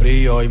hace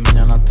frío y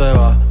mañana te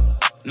vas.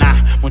 Nah,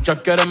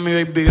 muchas quieren mi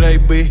baby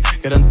gravy,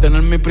 quieren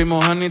tener mi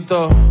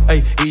primogénito,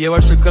 ey, y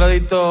llevarse el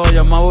crédito.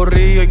 Ya me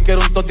aburrí y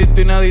quiero un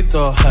totito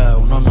inédito.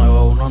 Uno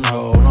nuevo.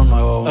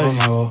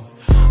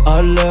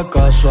 Hazle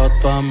caso a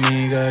tu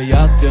amiga,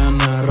 ella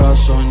tiene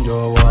razón.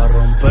 Yo voy a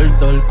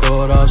romperte el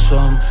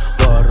corazón,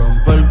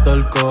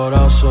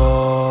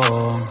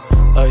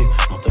 ey,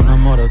 no te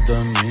enamores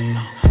de mí,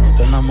 ey,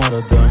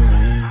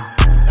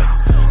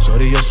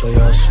 sorry, yo soy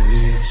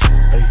así,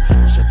 ey,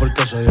 no sé por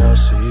qué soy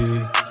así.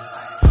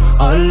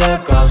 Hazle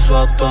caso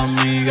a tu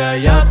amiga,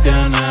 ella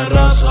tiene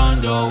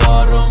razón. Yo voy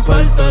a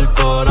romperte el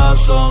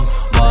corazón,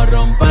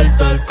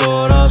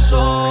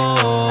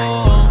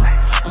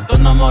 No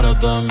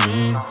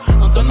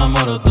te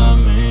enamores de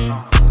mí,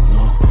 no.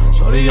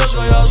 Sorry, yo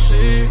soy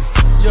así,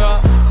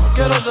 ya, no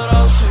quiero ser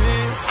así,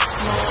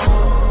 no.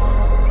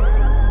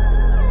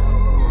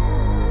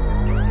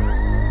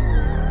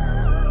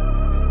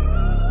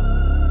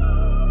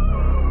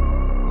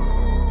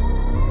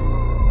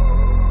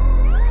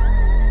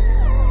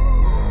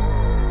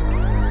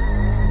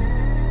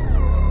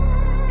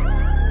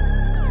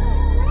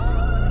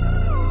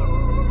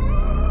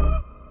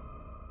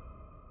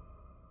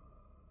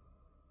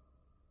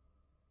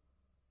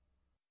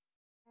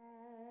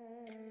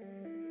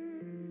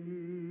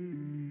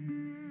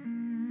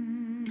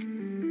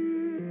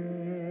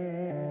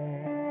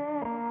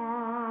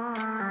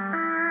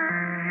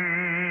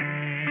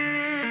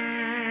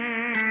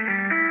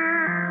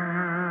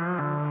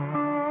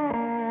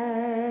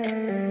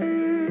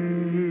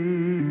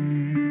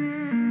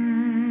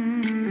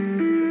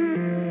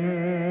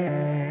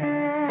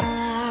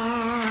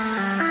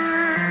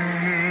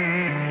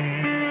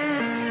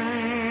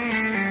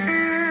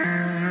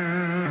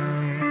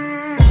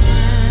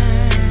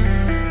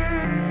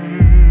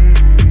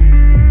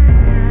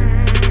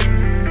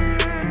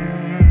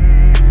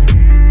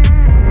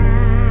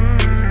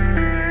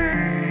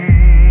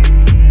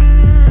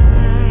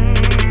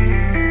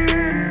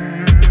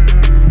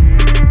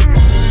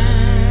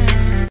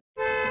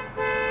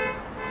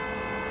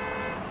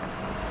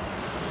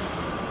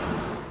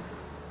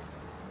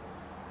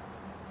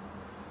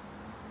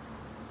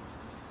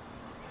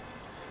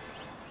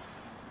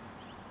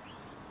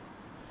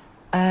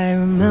 I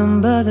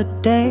remember the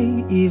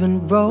day,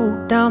 even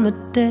wrote down the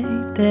day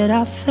that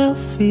I fell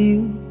for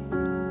you.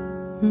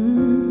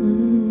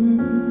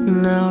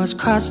 Now it's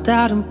crossed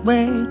out in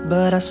red,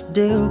 but I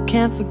still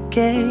can't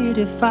forget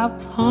if I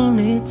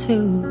wanted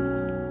to.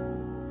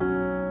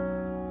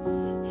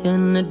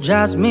 And it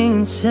drives me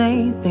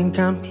insane, think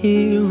I'm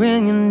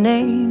hearing your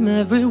name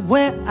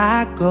everywhere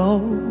I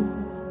go.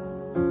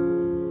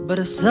 But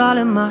it's all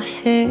in my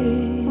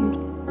head,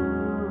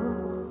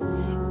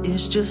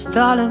 it's just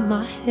all in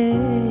my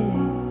head.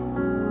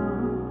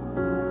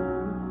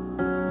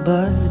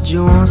 But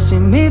you won't see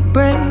me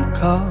break,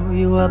 call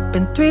you up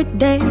in 3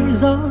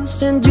 days, or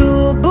send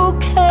you a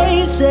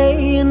bouquet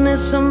saying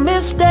it's a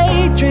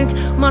mistake. Drink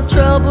my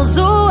troubles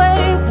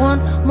away,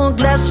 one more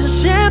glass of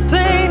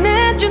champagne.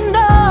 And you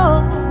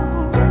know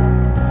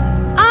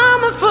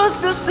I'm the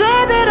first to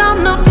say that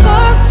I'm not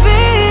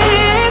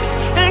perfect,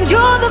 and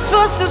you're the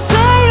first to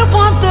say you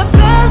want the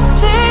best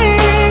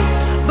thing.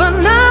 But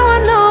now I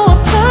know a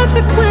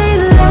perfect way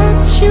to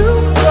let you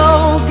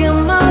go. Give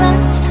my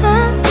last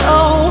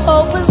hello,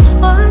 hope it's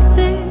worth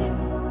it.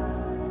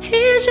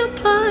 Here's your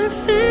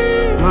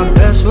perfect. My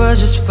best was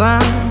just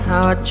fine,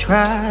 how I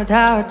tried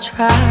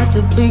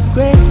to be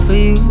great for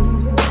you.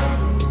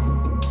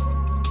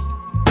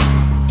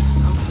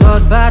 I'm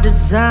flawed by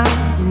design,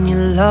 and you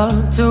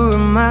love to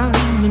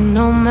remind me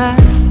no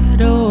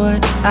matter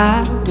what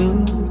I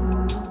do.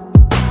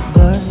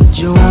 But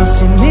you won't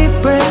see me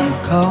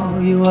break,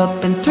 call you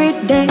up in 3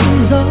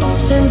 days, or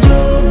send you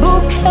a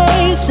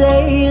bouquet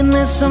saying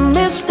it's a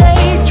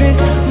mistake. Drink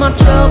my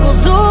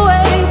troubles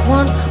away,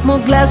 one more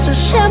glass of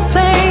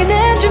champagne.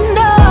 And you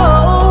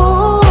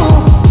know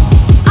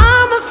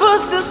I'm the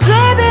first to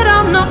say that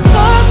I'm not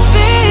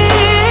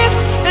perfect,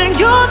 and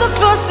you're the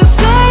first to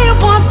say you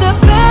want the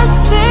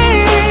best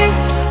thing.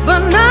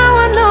 But now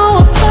I know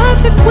a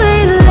perfect way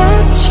to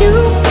let you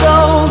go.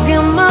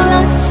 Give my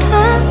last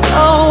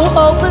hello,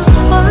 hope it's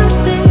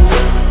worth it.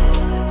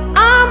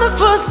 I'm the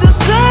first to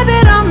say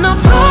that I'm not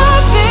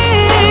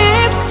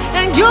perfect,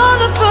 and you're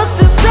the first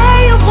to say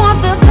you want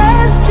the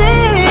best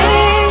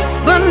things.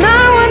 But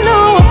now I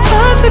know a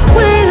perfect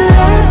way to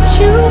let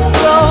you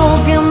go.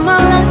 Give my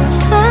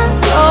last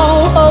hello,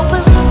 hope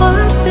it's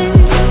worth it.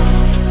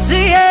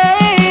 See,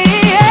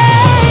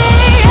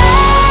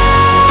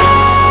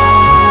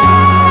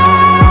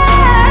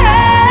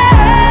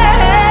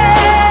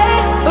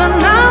 but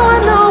now I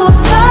know a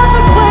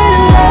perfect way to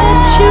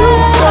let you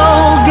go.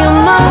 Give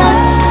my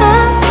last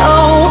hello,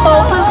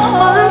 hope it's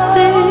worth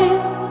it.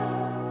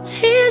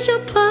 Here's your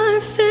perfect.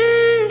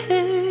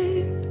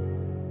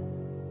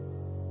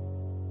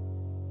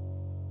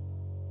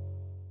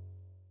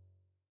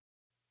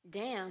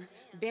 Damn,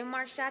 Ben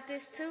Mark shot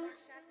this too?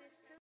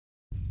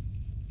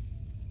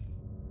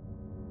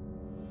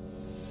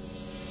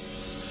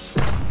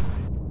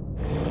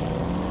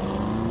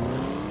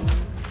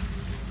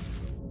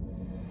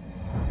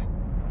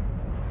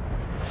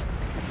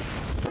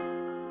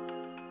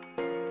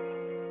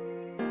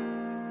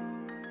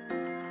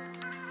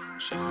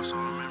 She lost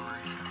all memory.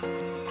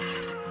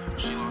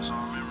 She lost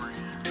all memory.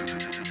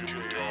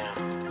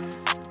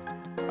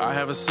 I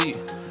have a seat.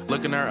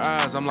 Look in her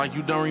eyes, I'm like,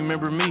 you don't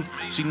remember me.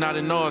 She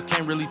nodded no, I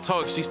can't really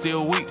talk, she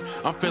still weak.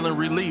 I'm feeling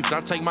relieved,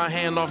 I take my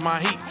hand off my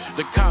heat.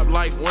 The cop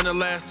like, when the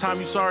last time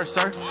you saw her,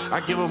 sir? I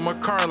give him a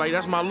card like,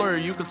 that's my lawyer,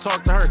 you can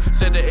talk to her.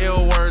 Said the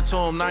L word to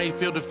him, now he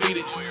feel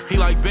defeated. He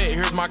like, bet,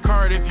 here's my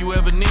card if you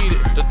ever need it.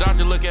 The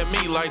doctor look at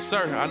me like,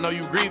 sir, I know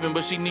you grieving,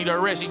 but she need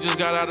her rest, she just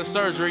got out of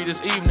surgery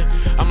this evening.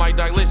 I'm like,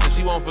 doc, listen,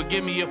 she won't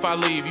forgive me if I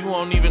leave. You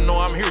won't even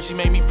know I'm here, she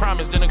made me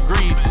promise, then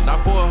agreed. Now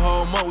for a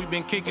whole month, we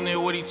been kicking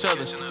it with each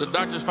other. The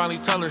doctors finally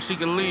tell her she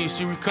can leave,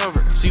 she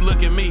recovered. She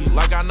look at me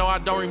like I know I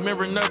don't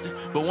remember nothing,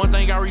 but one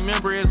thing I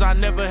remember is I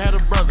never had a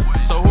brother.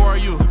 So who are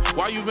you?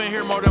 Why you been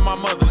here more than my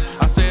mother?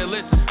 I said,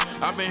 listen,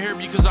 I've been here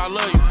because I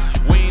love you.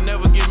 We ain't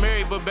never get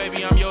married, but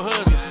baby, I'm your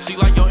husband. She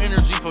like your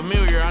energy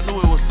familiar, I knew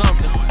it was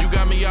something. You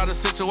got me out of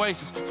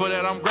situations, for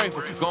that I'm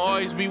grateful. Gonna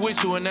always be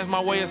with you, and that's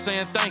my way of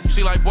saying thank you.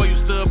 She like, boy, you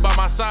stood by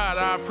my side,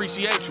 I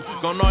appreciate you.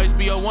 Gonna always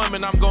be a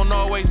woman, I'm gonna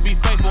always be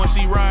faithful. And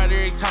she ride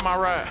every time I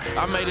ride.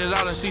 I made it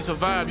out and she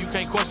survived, you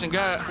can't question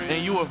God.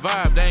 And you a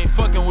vibe, they ain't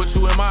fucking with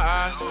you in my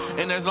eyes.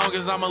 And as long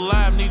as I'm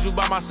alive, need you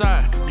by my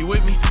side. You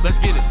with me? Let's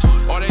get it.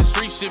 All that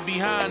street shit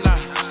behind now.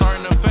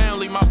 Starting a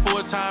family, my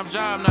full-time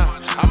job now.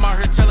 I'm out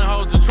here telling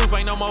hoes the truth,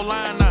 ain't no more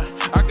lying now.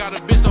 I got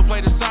a bitch, so play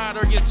the side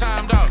or get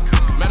timed out.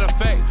 Matter of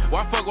fact,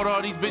 why fuck with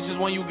all these bitches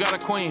when you got a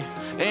queen?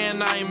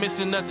 And I ain't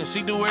missing nothing,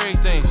 she do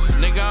everything.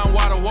 Nigga, I'm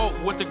wide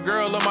awoke with the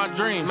girl of my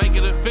dreams. Make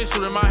it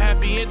official and my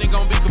happy ending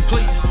gon' be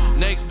complete.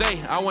 Next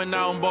day, I went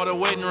out and bought a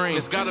wedding ring.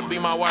 It's gotta be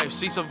my wife,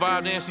 she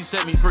survived and she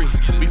set me free.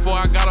 Before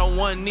I got on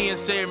one knee and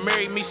said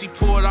marry me, she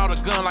pulled out a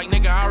gun like,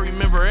 nigga, I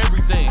remember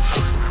everything.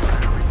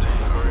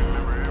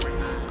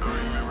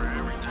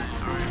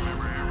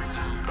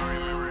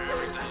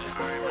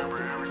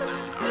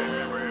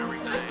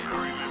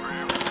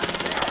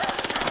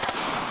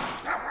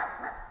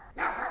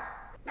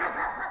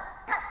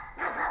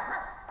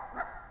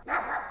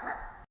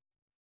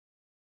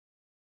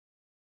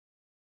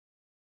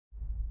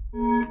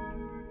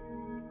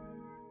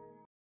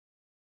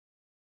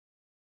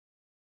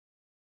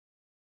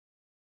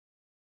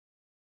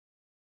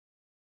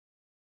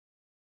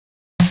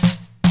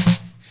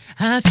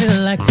 I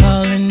feel like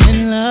falling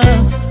in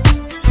love.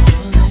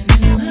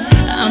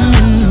 I'm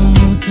in the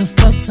mood to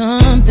fuck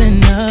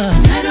something up.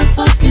 Tonight I'm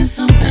fucking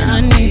something. I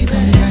need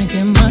some drink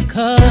in my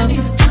cup.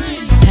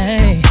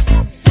 Hey,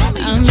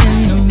 I'm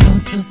in the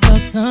mood to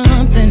fuck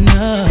something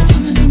up.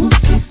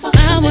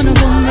 I wanna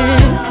go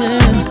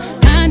missing.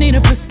 I need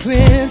a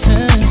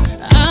prescription.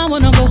 I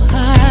wanna go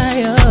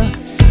higher.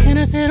 Can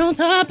I sit on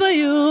top of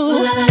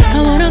you?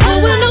 I wanna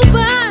go where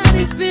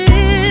nobody's been.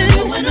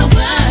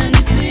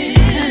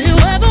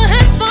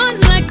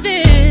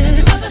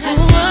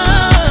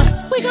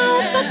 We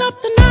gon' fuck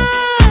up the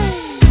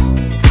night.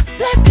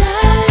 Black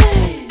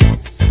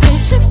lights,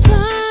 spaceships fly.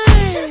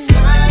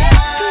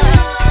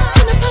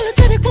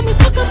 Unapologetic when we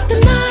fuck up the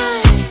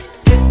night.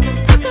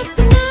 Fuck up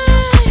the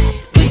night.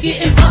 We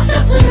getting fucked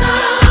up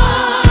tonight.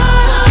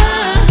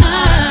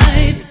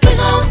 We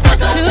gon'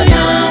 fuck up the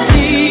night.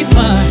 See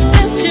far,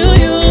 let you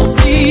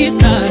see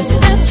stars.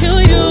 Let you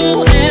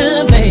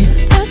elevate.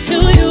 Let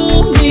you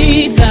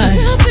meet God. I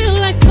feel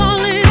like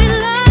falling in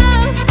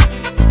love.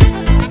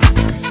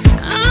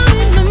 I'm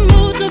in the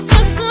mood to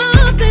fuck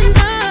something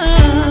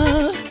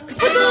up. 'Cause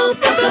we gon'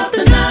 fuck up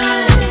the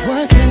night.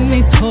 What's in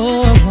these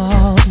four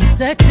walls? You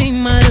sexy,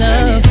 my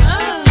love.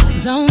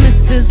 Don't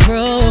miss this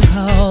roll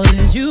call.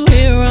 Did you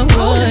hear a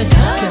word?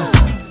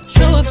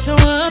 Show up, show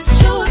up,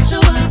 show up, show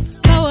up.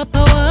 Go up,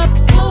 go up,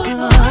 go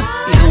up.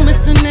 You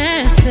Mr.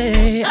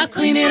 Nasty, I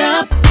clean it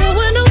up. Go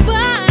where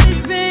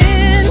nobody's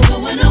been. Go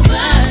where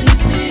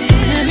nobody's been.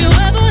 Have you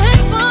ever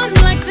had fun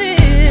like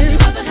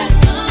this?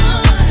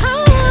 I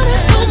wanna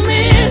go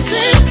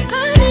missing.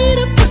 I need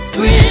a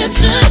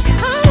prescription.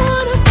 I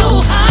wanna go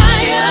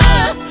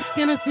higher.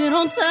 Gonna sit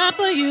on top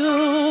of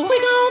you. We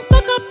gon'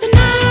 fuck up the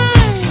night.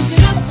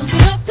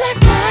 Black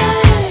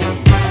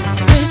lights,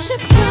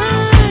 spaceships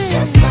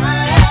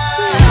fly.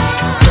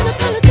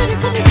 Unapologetic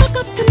when we fuck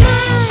up the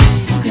night.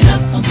 Fuck it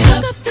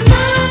up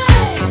tonight.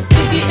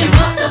 We getting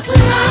fucked up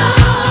tonight.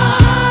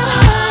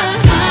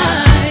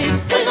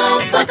 We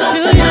gon' fuck up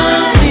the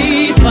night.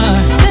 See far,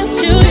 let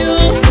you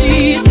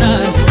see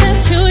stars. Let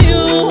you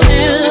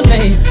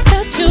elevate.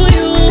 Let you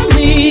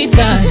meet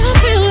God. I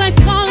feel like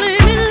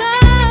falling in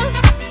love.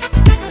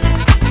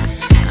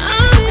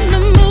 I'm in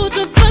the mood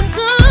to fuck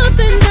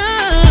something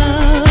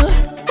up.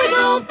 We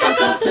gon' fuck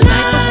up the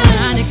night.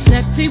 Sonic,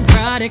 sexy,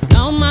 erotic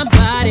on my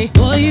body.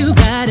 Boy, you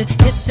got it.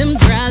 Hit them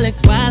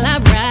hydraulics while I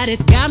ride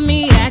it. Got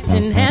me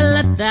acting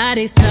hella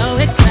thotty. So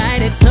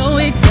excited, so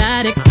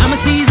exotic. I'm a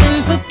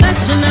seasoned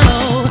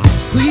professional.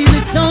 Squeeze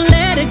it, don't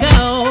let it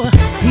go.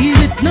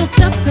 Tease it, no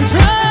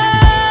self-control.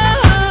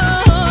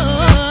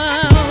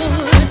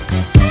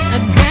 I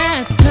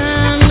got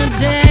time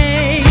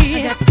today.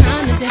 I got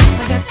time today.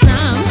 I got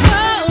time.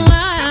 Oh,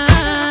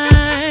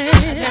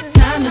 I got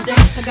time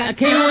today. I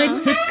can't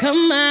wait to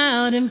come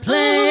out and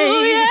play.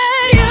 Ooh, yeah,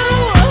 you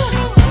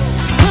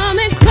come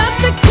and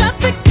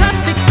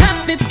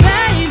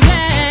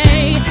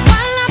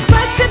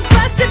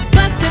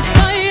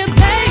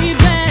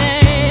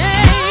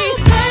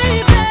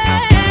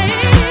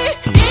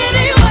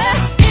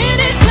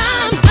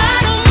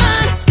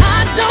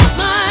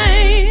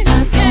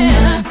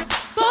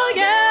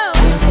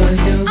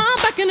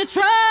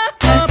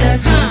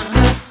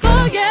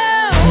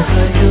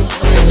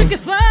to get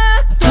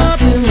fucked up.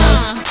 For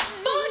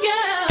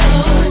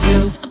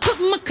you, I put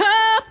my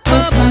cup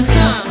up.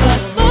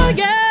 For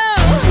you,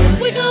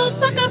 we gon'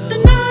 fuck up the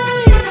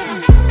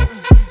night.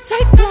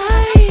 Take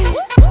flight,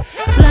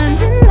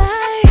 blinding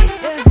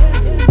lights.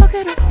 Fuck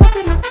it up, fuck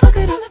it up, fuck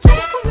it up.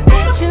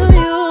 Bet you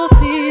you'll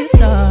see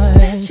stars.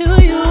 Bet you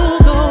you'll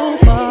go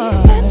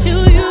far. Bet you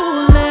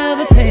you'll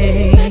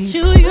levitate. Bet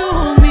you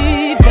you'll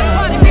meet God.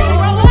 Party people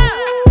roll up.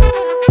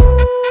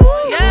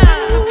 Yeah.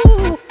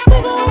 We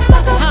gon'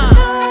 fuck up the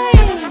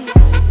night.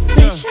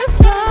 Spaceships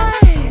fly.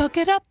 Fuck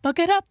it up, fuck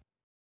it up.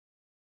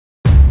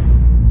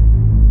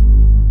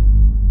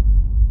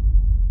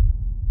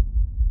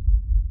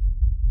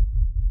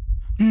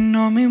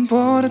 No me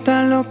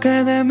importa lo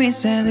que de mí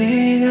se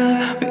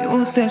diga. Vive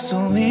usted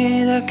su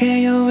vida,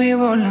 que yo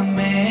vivo la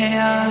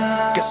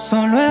mía. Que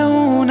solo es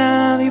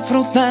una,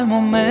 disfruta el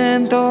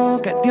momento.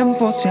 Que el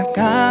tiempo se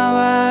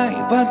acaba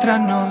y para atrás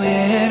no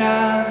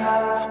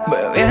viera.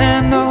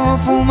 Bebiendo,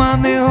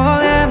 fumando y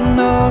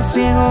jodiendo.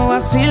 Sigo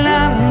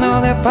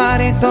vacilando de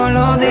party todos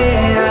los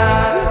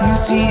días. Mi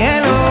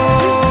cielo.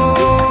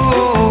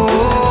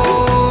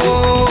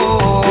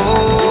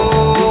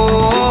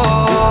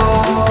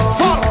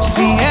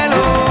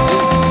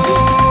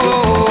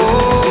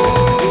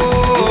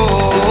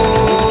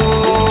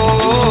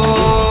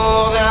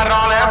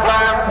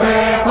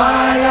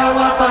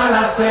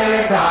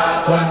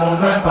 Todo el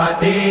mundo en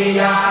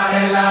patilla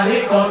en la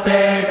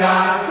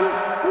discoteca.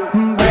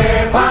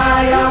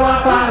 Pepa y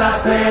agua pa' la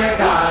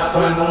seca.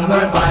 Todo el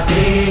mundo en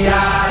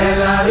patilla en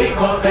la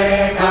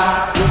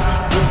discoteca.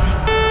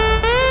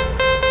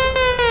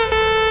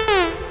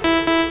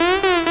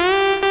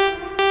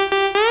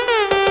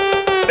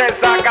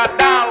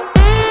 Desacatao.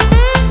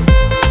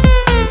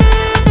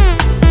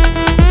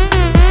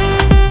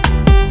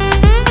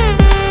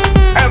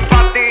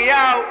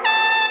 Empatillao.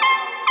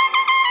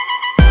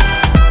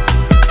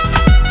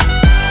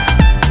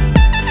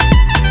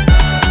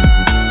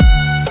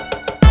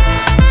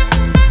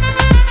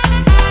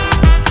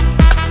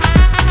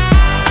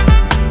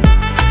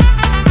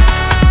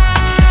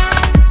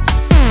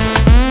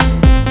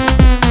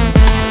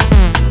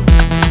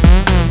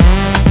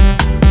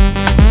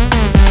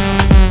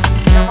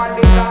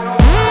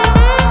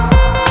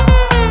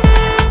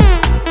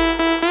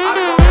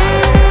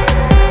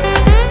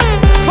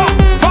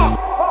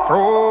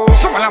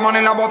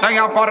 Y la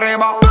botella para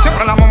arriba,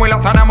 siempre la móvil la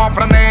tenemos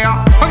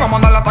prendida. Hoy vamos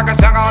a darle hasta que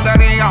se haga de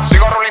día.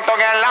 Sigo rulito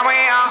que es la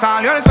mía.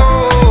 Salió el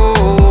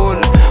sol,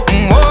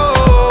 un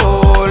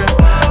gol.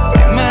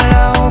 Prime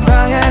la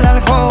boca y el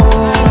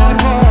alcohol.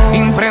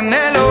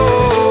 Impréndelo,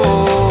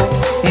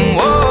 un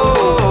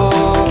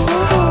gol.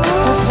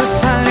 Esto se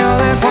salió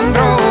de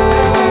control.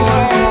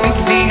 Y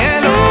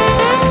síguelo.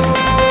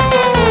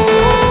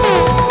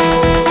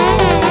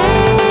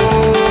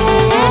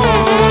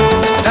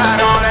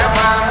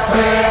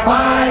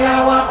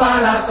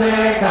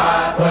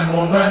 Seca, todo el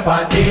mundo en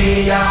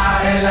patilla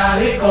en la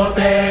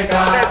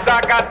discoteca.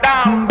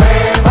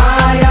 Pepa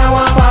y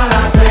agua pa'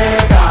 la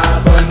seca.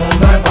 Todo el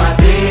mundo en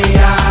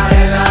patilla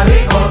en la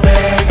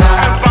discoteca.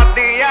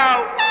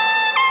 Empatillao.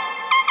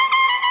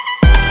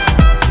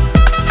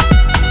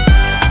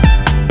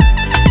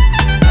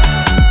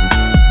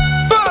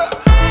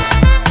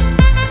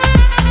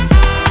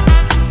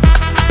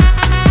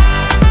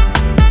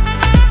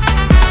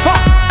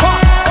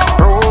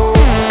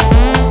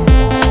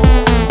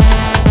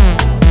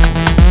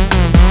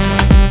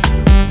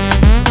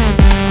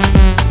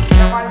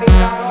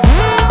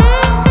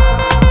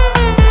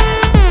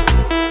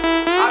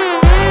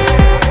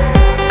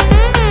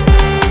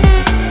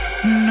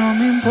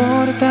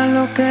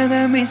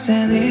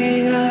 Se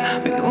diga,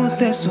 vive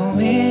usted su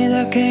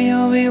vida, que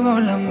yo vivo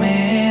la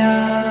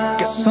mía.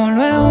 Que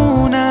solo es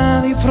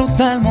una,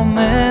 disfruta el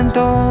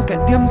momento. Que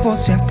el tiempo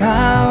se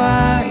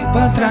acaba y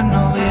para atrás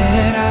no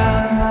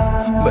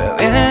viera.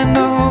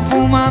 Bebiendo,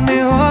 fumando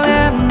y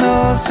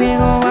jodiendo.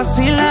 Sigo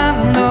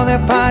vacilando de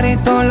party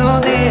todos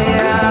los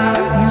días.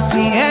 Y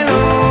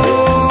síguelo.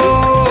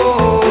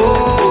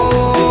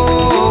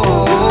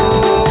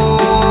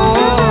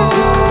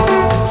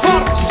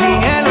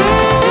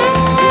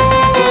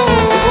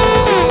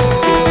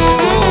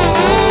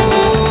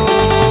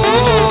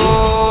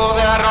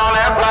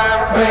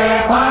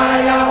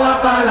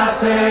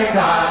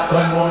 Seca, todo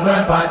el mundo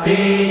en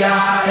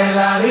patilla en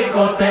la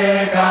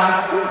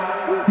discoteca.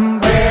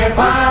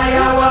 Pepa y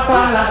agua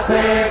pa' la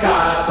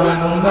seca. Todo el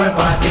mundo en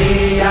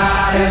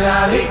patilla en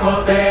la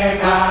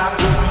discoteca.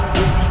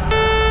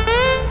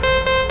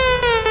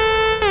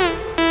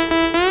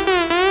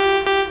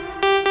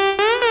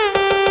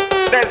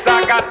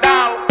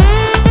 Desacatao.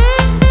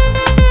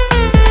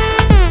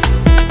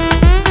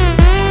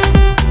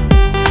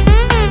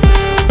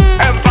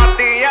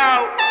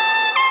 Empatillao.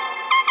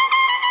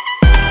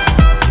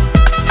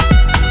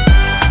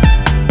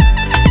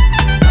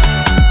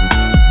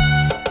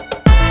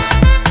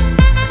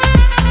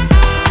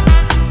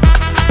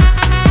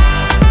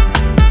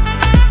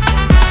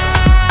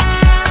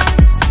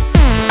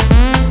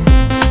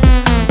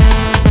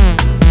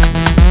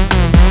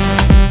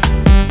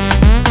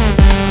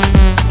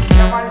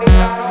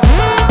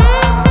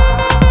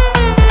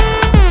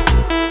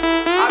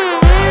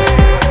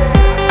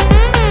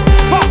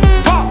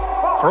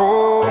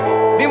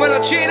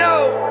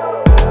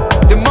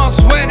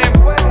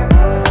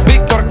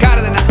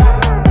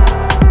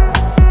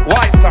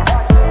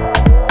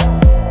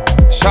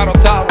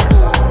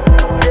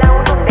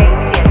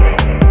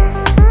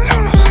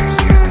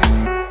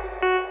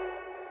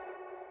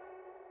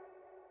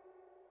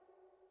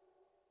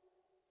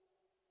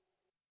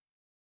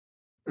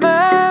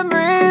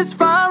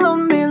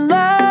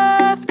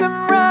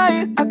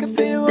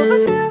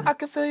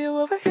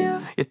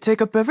 take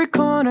up every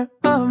corner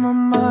of my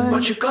mind.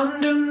 What you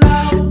gonna do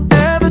now?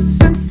 Ever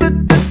since the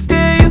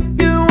day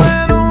you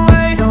went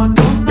away, no, I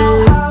don't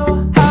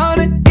know how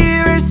to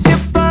erase your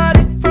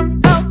body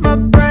from out my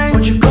brain.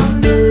 What you gonna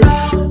do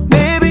now?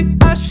 Maybe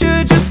I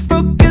should just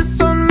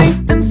focus on me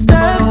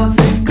instead. All I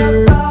think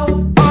about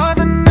are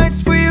the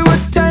nights we were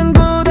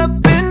tangled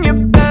up in your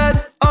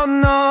bed. Oh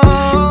no.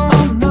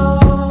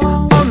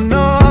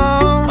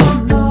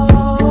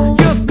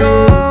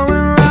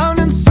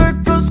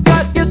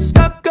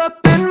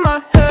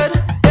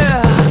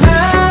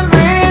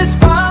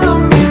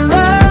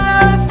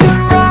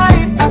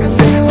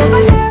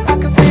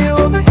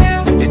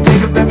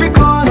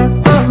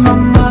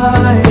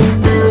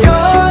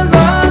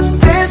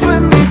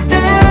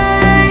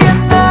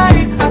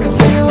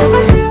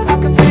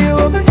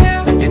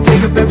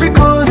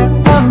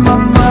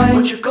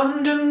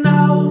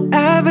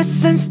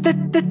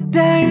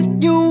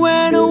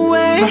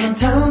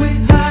 Tell me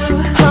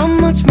how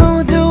much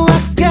more do I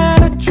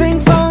gotta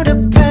drink for the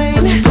pain?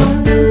 What you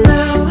gonna do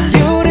now?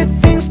 You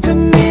did things to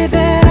me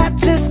that I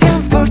just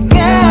can't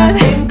forget.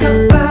 Think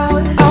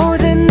about all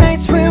the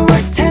nights we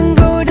were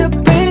tangled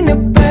up in your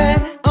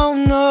bed. Oh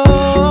no,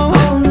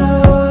 oh no,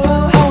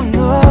 oh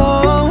no,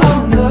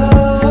 oh no.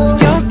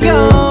 You're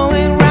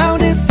going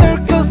round in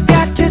circles,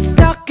 got you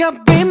stuck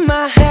up in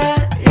my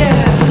head.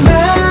 Yeah,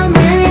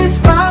 memories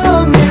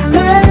follow me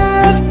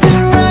left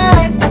and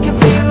right. I can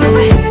feel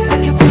over here.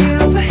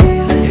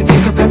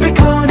 Every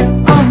corner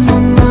of my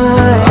mind.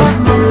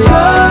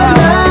 Your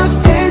love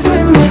stays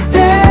with me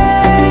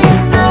day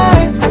and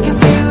night. I can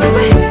feel over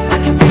here, I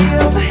can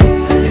feel over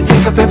here. You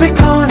take up every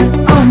corner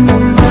of my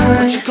mind.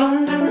 What you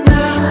gonna do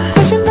now?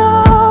 Did you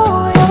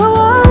know you're the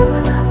one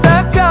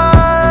that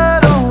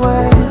got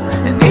away?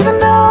 And even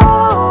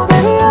though,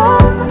 baby,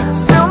 I'm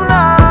still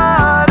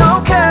not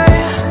okay.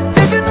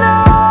 Did you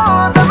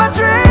know that my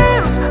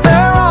dreams,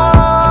 they're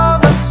all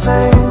the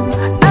same?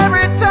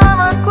 Every time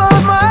I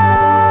close my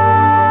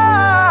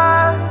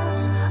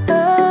eyes,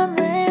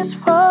 memories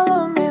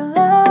follow me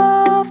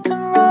left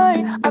and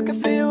right. I can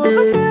feel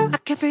over here, I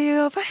can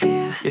feel over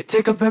here. You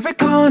take up every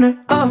corner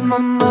of my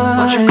mind.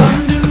 What you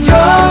gonna do? Your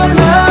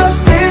love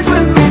stays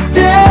with me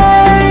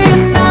day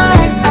and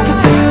night. I can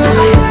feel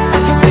over here, I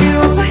can feel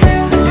over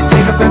here. You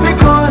take up every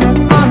corner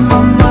of my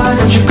mind.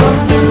 What you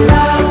gonna do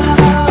now?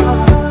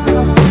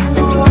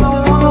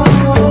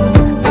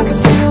 I can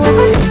feel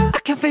over here, I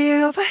can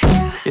feel over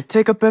here. You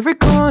take up every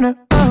corner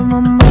of my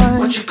mind.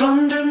 What you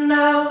gonna do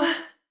now?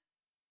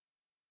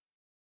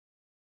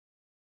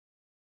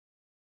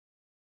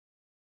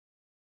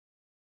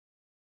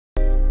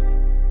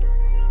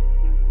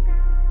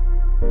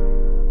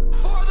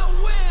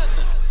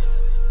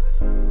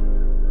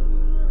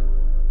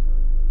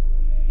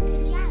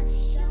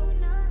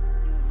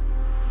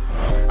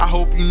 I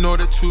hope you know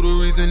that you the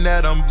reason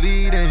that I'm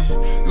bleeding.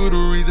 You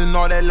the reason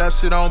all that love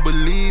shit I don't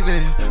believe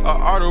in.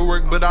 Art of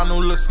work, but I know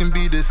looks can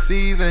be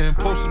deceiving.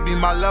 Supposed to be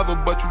my lover,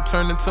 but you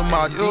turned into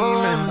my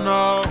demon.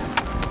 No,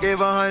 gave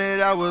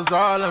 100, that was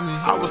all of me.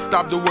 I would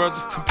stop the world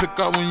just to pick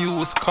up when you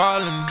was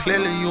calling me.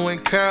 Clearly you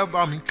ain't care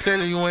about me,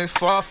 clearly you ain't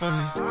far from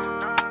me.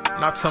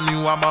 Now tell me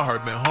why my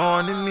heart been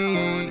haunting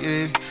me,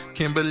 yeah.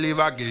 Can't believe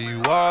I gave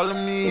you all of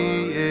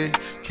me, yeah.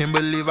 Can't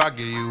believe I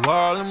gave you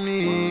all of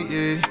me,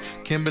 yeah.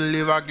 Can't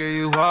believe I gave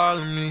you all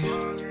of me.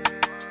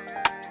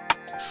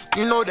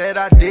 You know that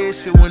I did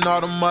shit when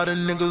all them other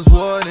niggas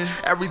wouldn't.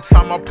 Every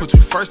time I put you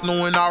first,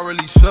 knowing I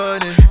really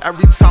shouldn't.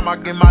 Every time I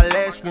get my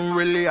last when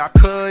really I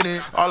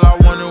couldn't. All I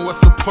wanted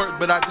was support,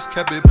 but I just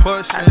kept it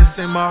pushing. I just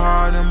sing my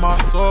heart and my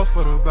soul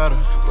for the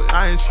better, but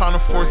I ain't tryna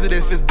force it.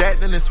 If it's that,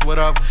 then it's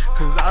whatever.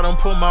 Cause I done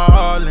put my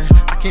all in,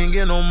 I can't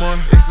get no more.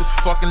 If it's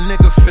fucking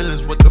nigga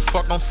feelings, what the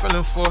fuck I'm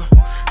feeling for?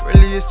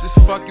 Really, it's just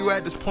fuck you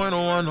at this point,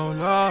 don't want no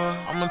love.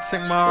 I'ma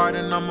take my heart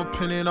and I'ma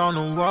pin it on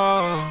the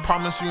wall.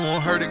 Promise you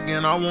won't hurt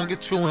again, I won't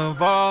get you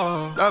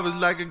involved. Love is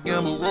like a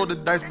gamble, roll the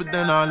dice, but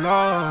then I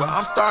lost. But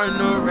I'm starting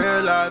to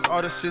realize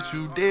all the shit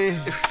you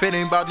did. If it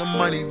ain't about the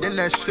money, then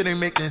that shit ain't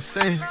making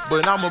sense.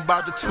 But I'm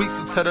about to tweak,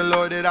 so tell the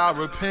Lord that I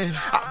repent.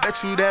 I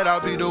bet you that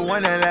I'll be the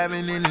one that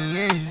laughing in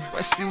the end.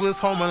 When she was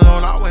home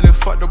alone, I went and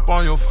fucked up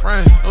on your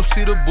friend. No,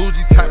 she the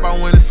bougie type, I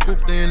went and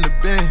scooped her in the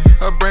bin.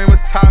 Her brain was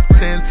top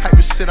 10, type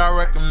of shit I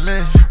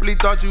recommend. Really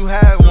thought you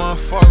had one,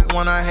 fuck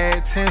one, I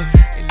had 10.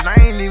 And I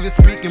ain't even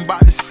speaking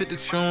about the shit that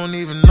you don't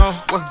even know.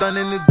 What's done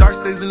in the dark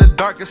stays in the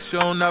darkest,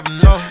 you'll never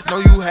know. Know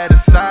you had a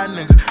side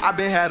nigga, I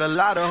been had a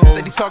lot of hoes.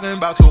 Steady talking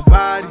about your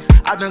bodies,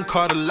 I done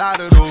caught a lot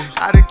of those.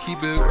 I done keep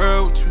it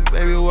real with you,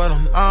 baby, what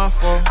I'm on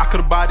for. I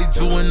could've bodied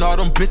you and all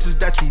them bitches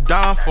that you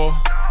down for.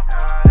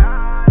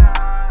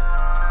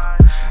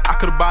 I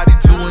could've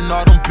bodied you and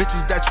all them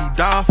bitches that you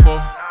down for.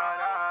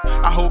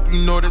 I hope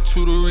you know that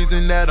you the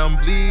reason that I'm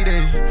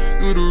bleeding.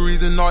 You the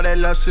reason all that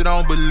love shit I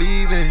don't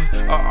believe in.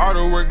 Art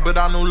of work, but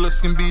I know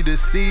looks can be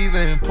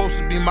deceiving. Supposed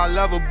to be my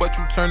lover, but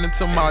you turned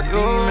into my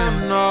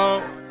demon.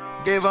 No,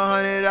 gave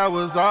 100, that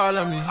was all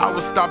of me. I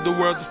would stop the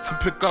world just to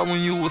pick up when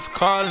you was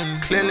calling me.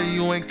 Clearly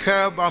you ain't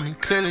care about me,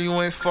 clearly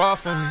you ain't far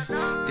from me.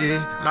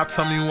 Yeah, now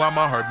tell me why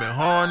my heart been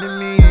haunting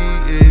me.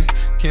 Yeah,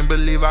 Can't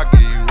believe I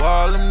gave you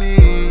all of me,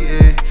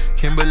 yeah.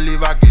 Can't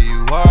believe I gave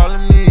you all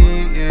of me,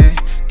 yeah.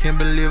 Can't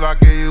believe I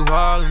gave you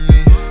all of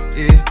me,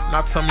 yeah.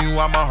 Now tell me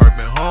why my heart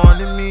been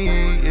haunting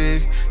me, yeah.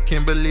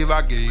 Can't believe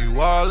I gave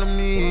you all of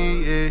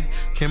me, yeah.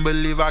 Can't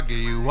believe I gave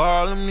you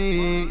all of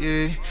me,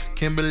 yeah.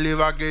 Can't believe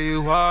I gave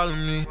you all of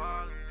me.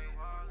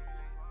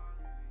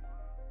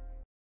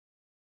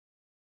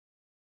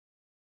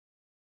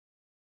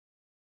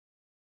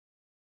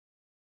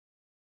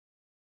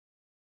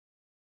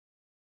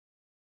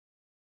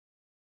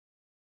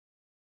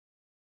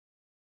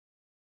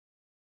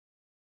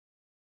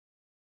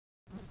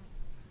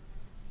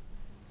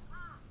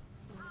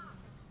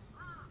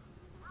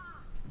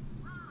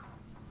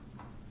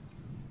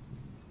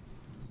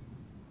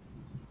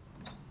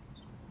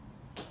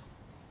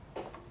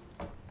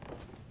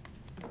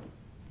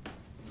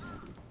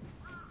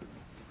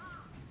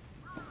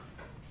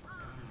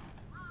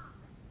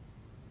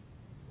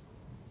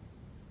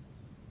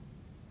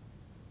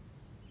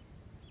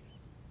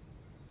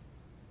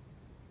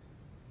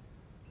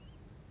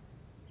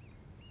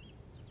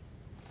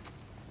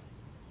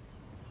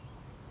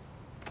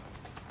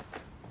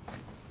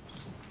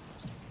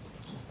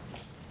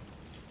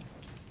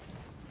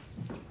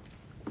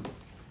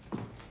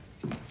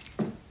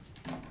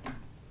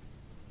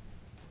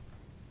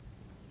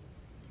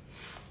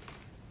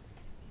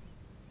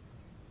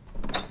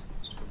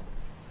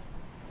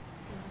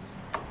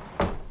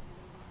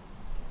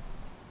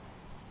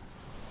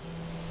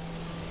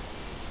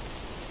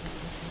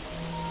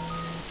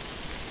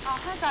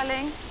 Hi,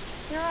 darling.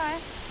 You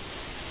alright?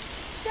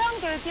 Yeah, I'm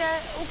good.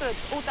 Yeah, all good.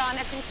 All done.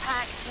 Everything's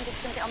packed. I'm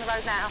just going to get on the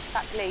road now.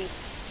 About to leave.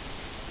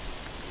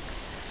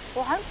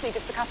 Well, hopefully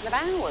just a couple of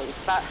hours.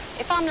 But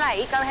if I'm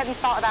late, go ahead and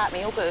start without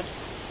me. All good.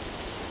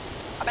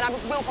 I mean, I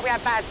will probably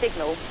have bad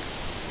signal.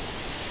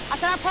 I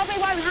said I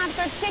probably won't have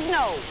good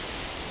signal.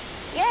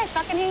 Yes,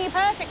 I can hear you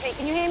perfectly.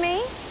 Can you hear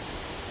me?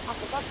 Oh,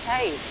 for God's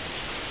sake.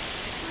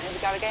 Right, here we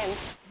go again.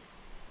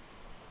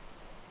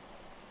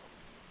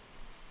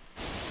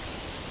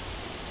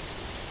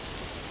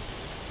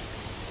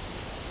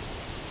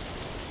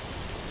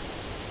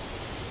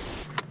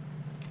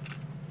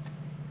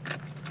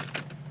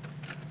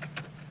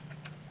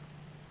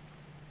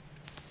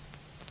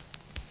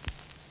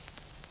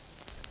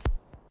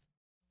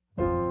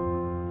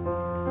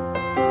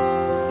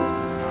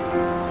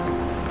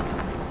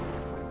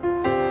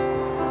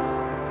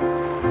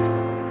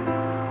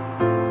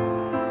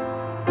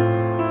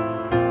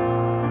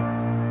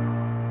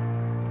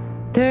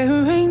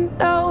 There ain't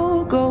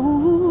no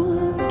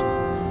gold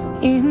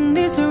in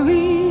this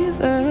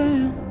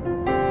river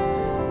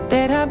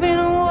that I've been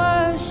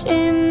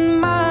washing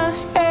my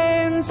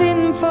hands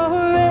in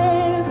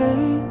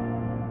forever.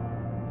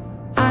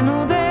 I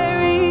know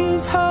there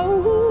is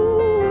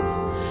hope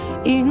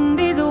in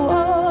these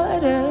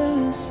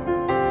waters,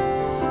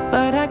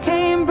 but I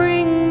can't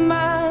bring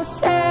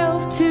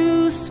myself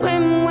to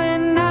swim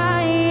when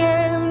I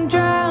am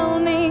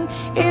drowning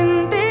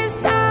in this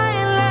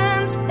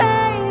silence.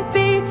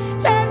 Baby,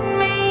 let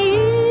me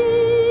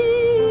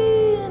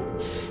in.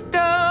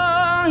 Go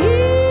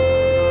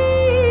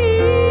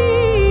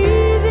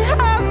easy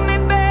on me,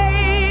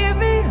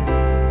 baby.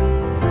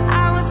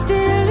 I was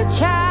still a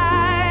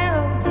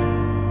child,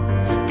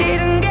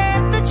 didn't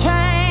get the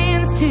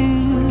chance to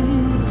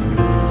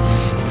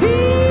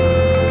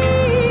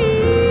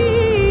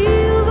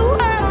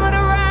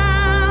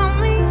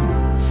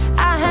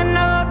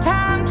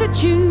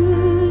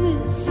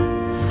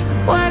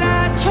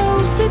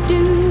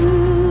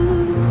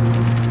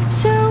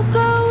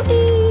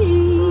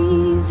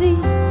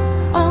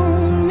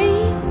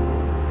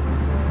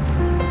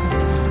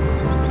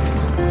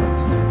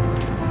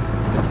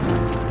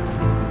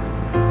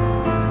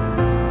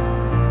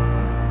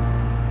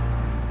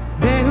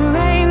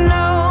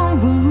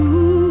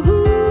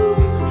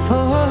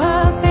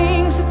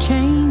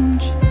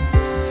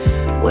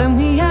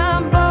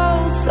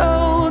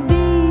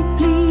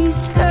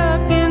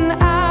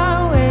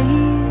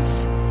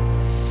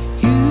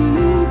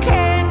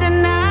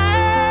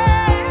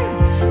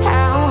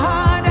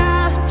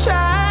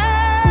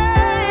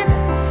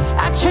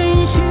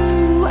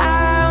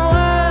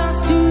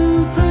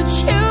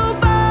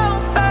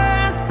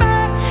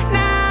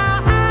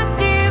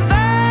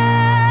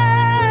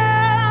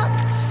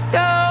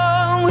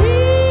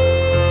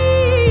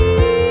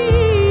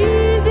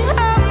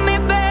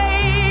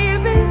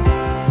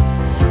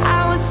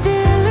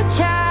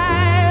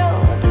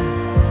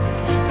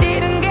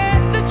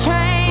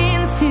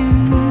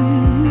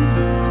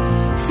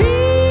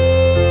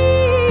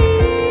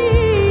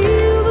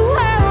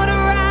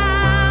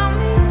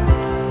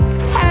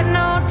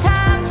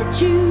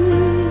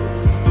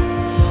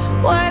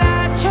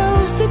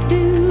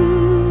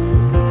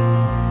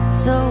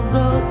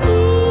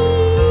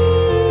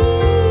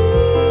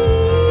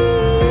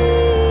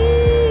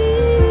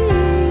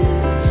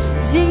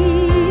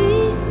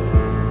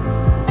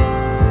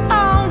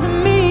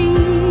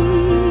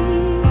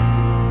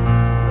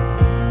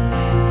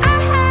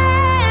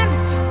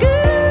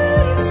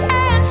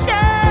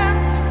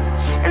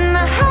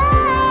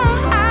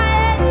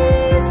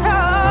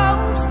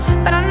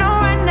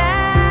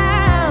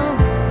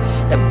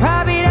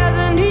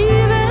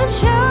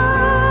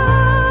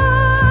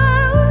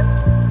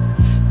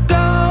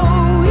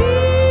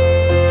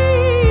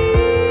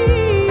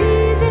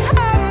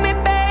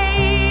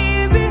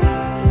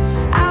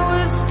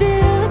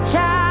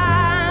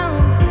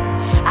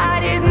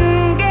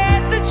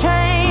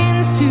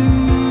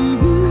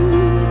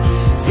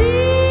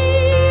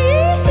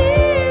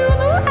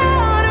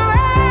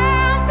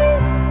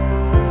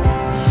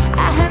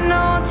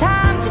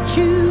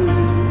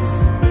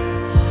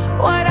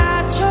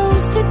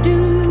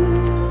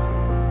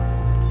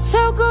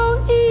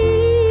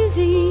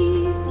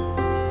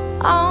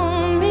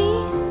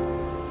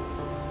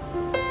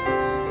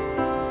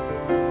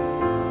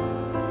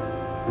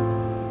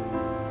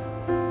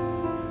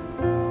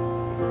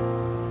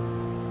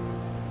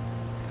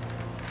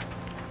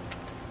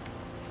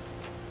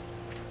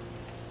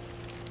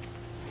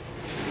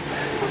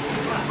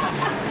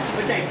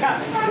Hey,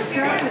 cat. Is it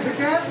cat? Is it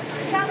cat?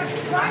 It sounds like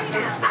it's crying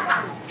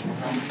now.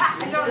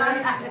 You don't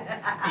like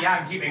that? Yeah,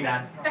 I'm keeping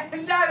that.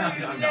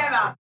 No,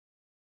 never.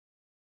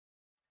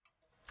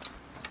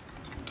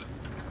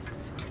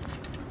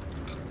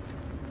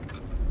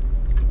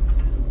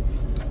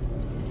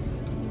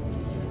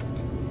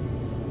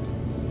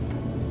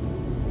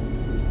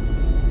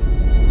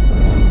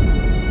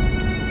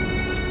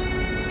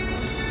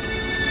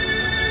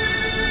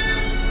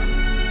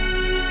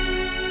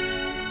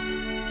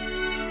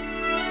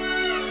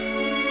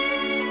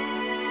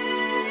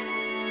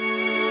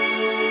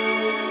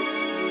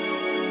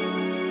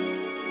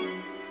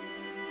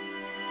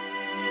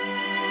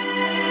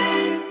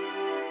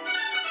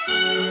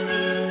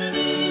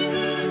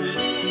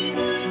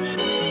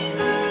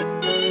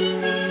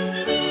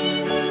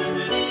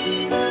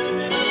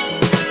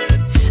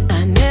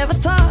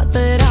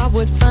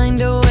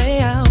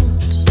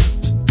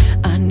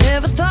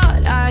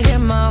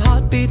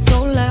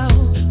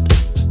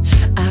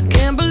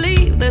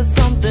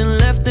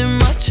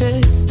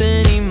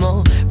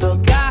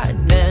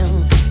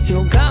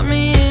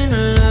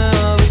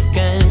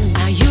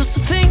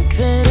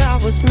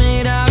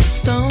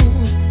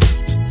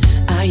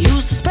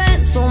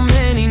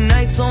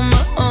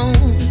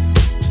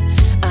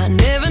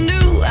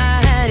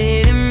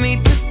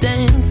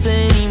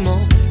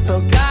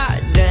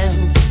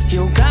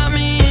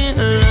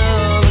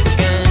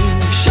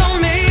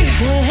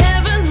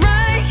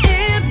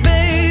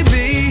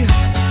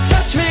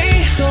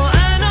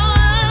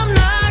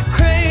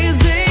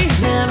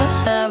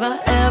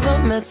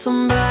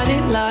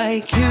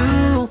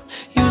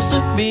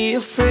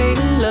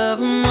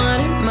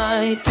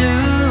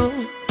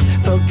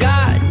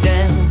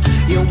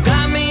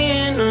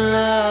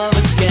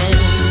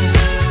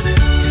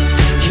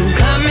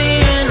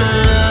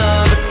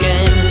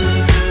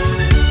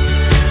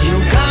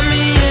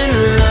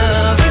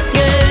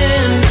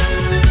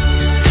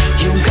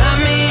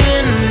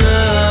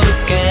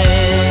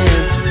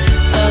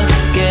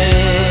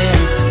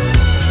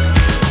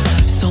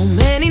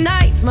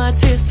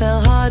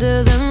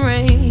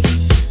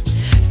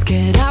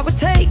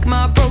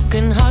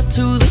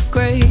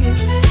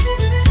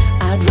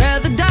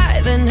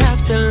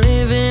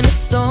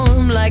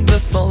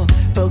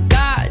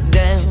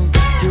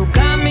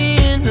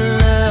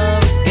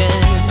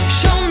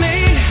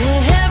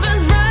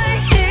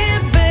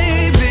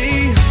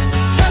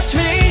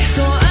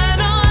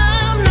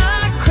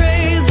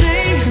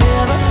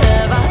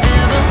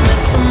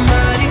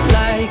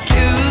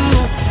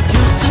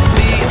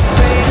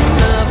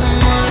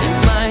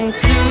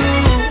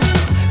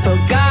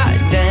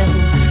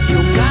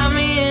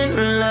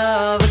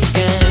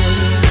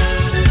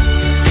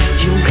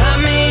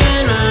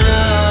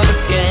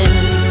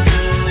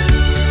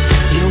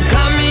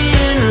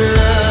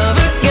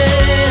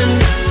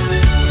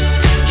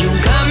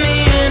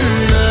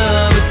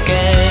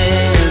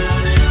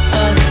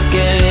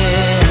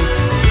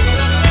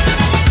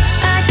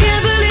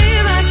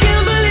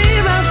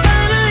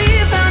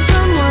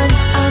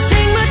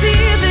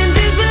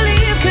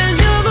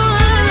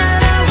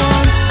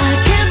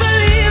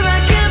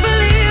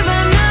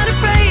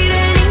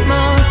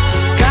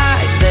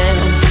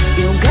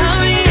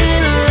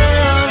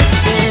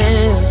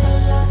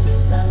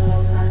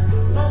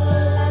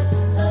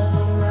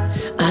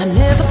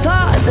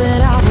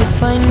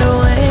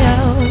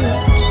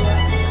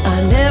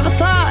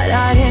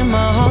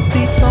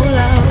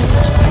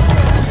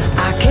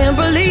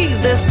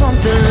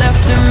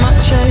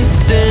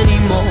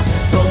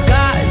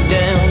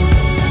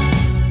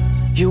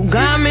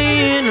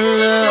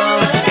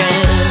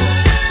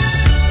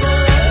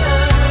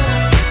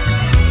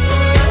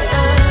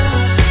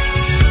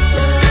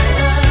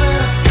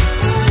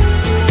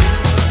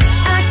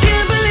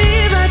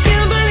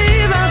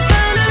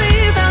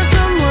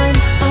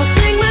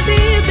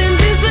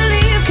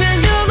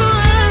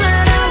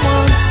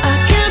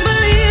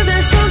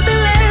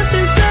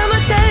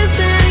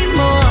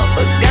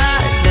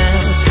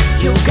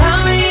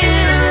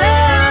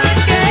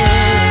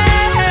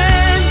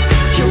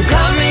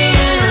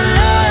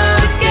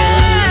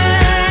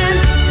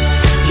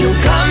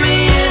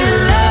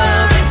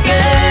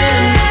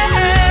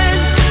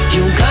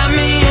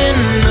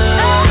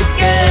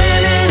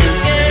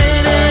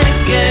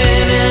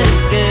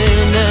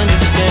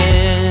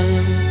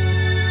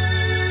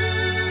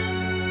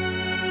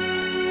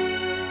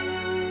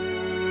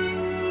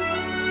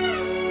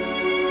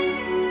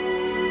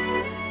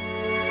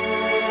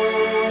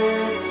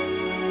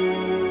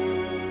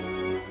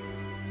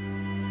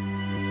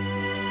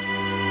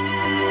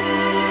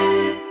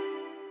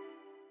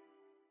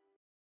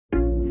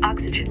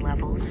 Oxygen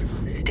levels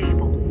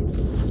stable.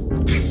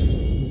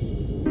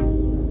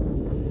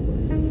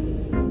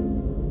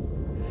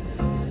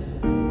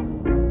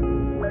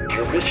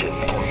 Your mission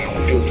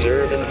to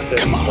observe and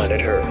study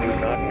planet Earth. Do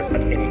not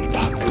miss any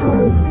fuck.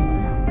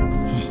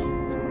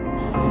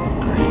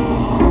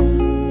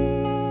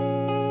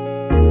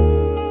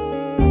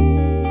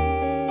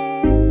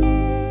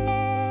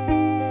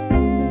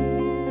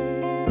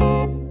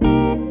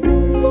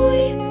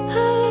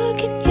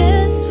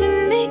 Yes.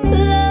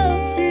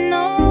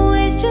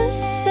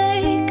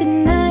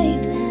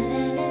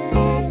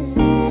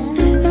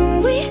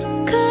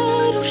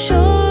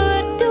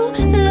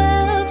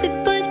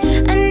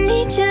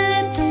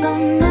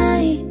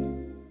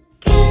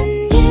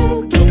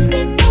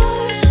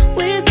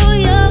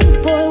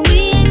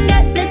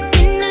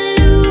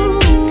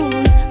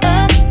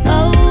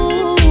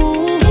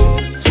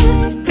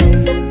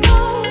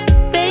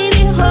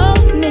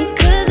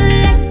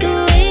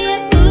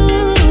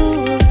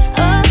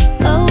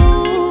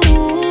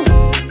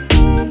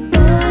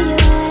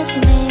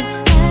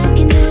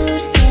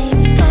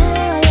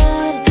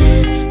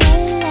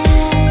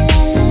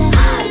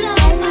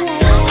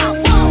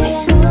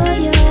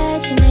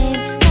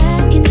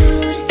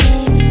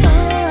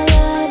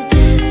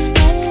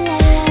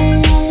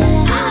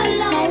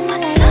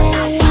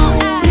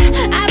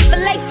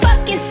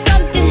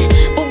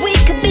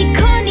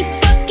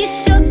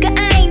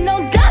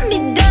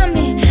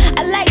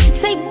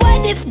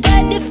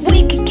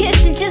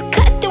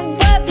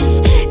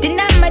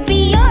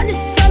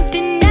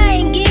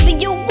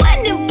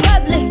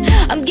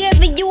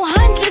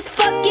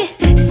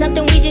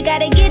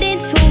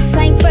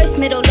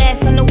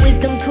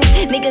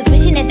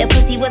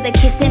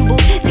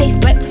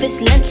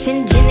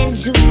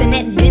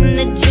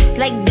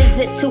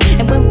 it too.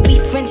 And when we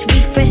French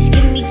refresh,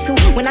 give me two.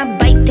 When I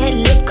bite that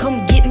lip,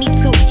 come get me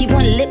two. He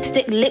want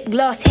lipstick, lip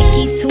gloss,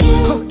 hickeys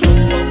too.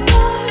 Kiss my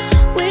boy,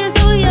 we're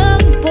so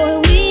young, boy.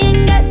 We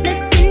ain't got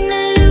nothing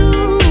to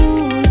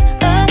lose.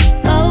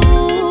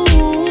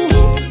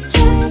 It's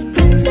just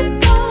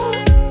principle.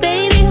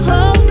 Baby,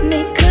 hold me,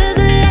 'cause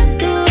I like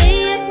the way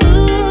you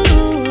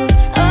move.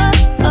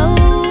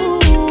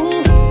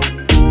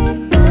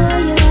 Boy,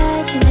 you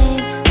write your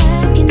name, I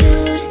can do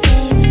the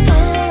same. Oh,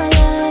 I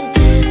love the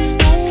taste.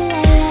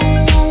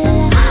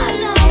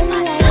 All on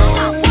my tongue,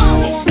 I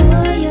want it.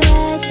 Boy, you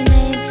write your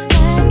name,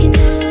 I can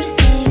do the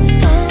same.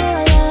 Oh,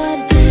 I love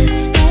the taste.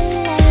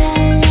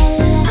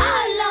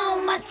 All on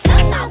my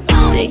tongue, I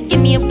want it.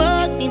 Give me a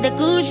buck, need the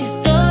Gucci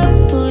store.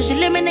 Push your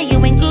limit, now you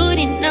ain't good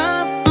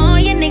enough. All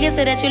your niggas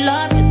say that you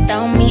lost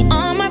without me.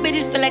 All my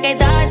bitches feel like I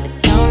dodged the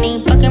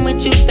county. Fucking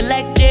with you feel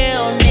like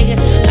jail, nigga.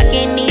 I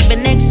can't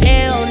even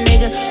exhale,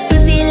 nigga.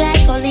 Pussy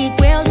like holy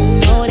grail, you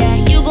know that.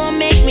 You gon'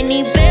 make me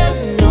need bail,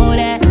 you know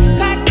that.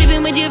 Caught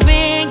dipping with your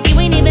friend, you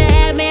ain't even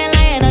had man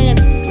lying on you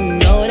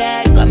know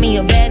that. Got me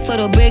a bag for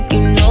the brick,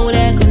 you know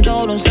that.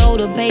 Control them so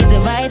the pays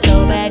if I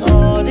throw back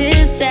all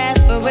this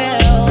ass for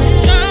real.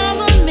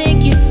 Drama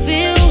make you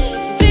feel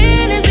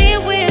fantasy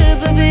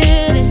with a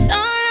bill. It's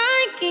all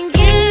I can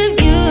give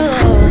you.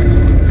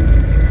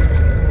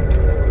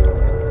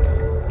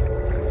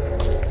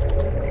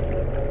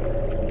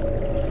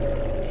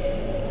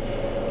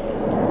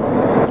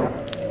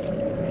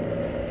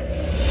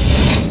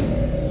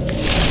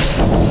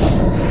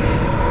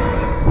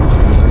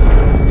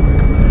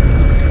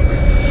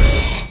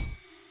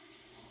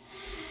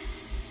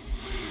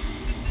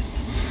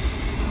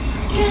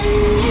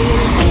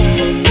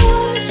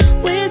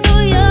 We're so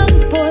young,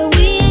 boy,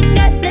 we ain't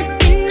got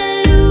nothing to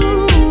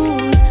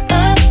lose.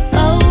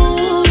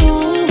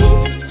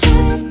 It's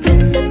just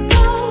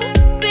principle.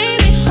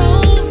 Baby,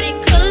 hold me,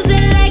 'cause I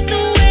like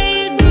the way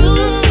you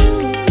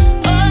groove.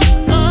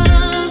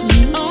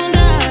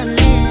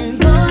 Darling,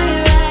 boy, you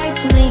write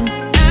your name,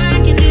 I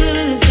can do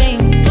the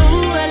same.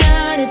 Ooh, I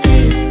love the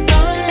taste.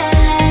 Oh, la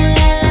la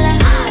la la la.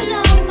 All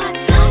on my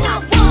tongue, I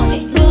want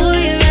it. Boy,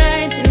 you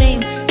write your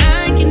name,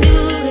 I can do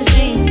the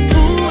same.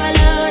 Ooh, I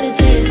love the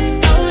taste.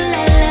 Oh,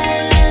 la la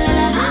la la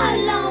la.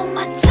 All on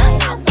my tongue,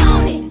 I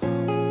want it.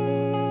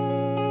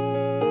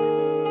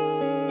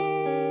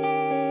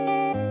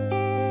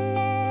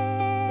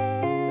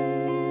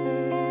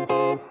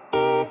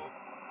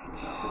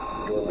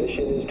 Your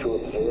mission is to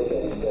observe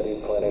and study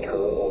planet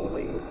Her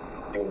only.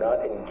 Do not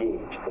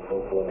engage the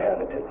local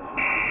inhabitants.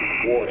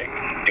 Warning,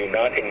 do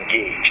not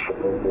engage the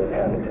local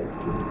inhabitants.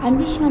 I'm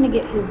just trying to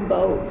get his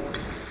boat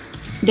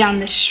down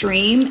the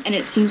stream, and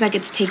it seems like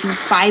it's taking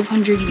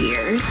 500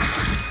 years.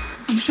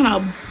 I'm just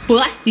gonna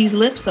bust these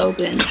lips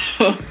open.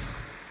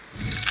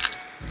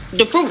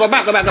 The fruit, go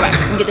back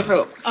and get the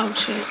fruit. Oh,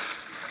 shit.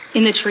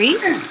 In the tree?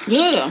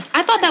 Yeah.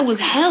 I thought that was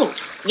health.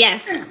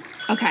 Yes.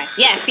 Okay.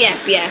 Yes.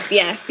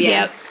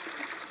 Yep.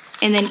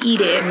 And then eat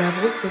it.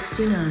 Level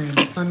 69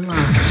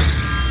 unlocked.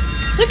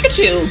 Look at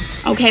you.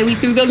 Okay, we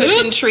threw the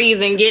Pushing lips. trees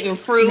and getting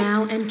fruit.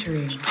 Now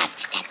entering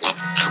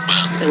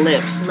The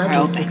lips.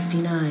 level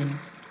 69.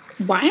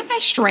 Why am I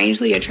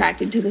strangely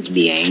attracted to this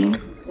being?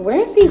 Where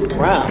is he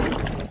from?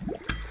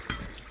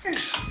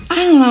 I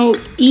don't know,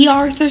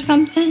 Earth or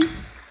something?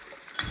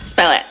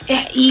 Spell it.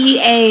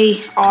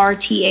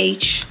 Earth.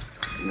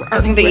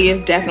 I think the E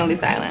is definitely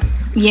silent.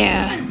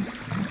 Yeah.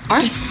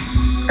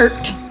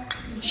 Earth.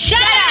 Shut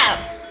up!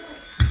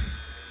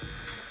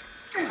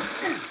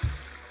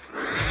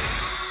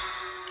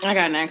 I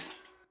got next.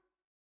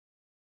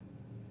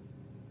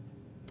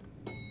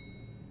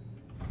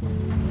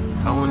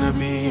 I wanna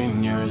be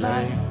in your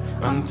life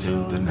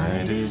until the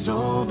night is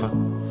over.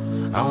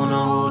 I wanna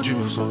hold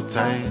you so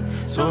tight,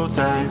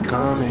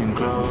 coming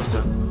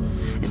closer.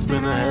 It's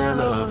been a hell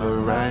of a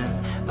ride,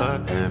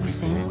 but every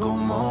single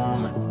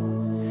moment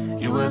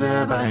you were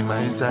there by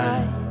my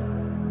side.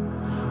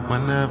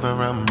 Whenever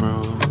I'm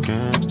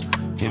broken,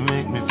 you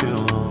make me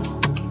feel whole.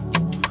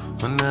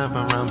 Whenever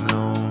I'm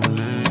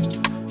lonely,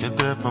 you're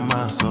there for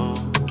my soul.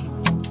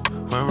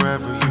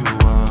 Wherever you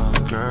are,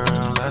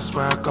 girl, that's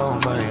where I call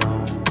my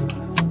own.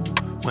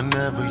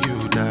 Whenever you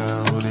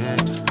doubt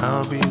it,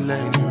 I'll be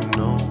letting you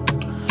know.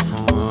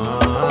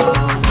 Oh,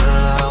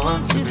 girl, I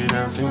want to be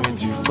dancing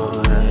with you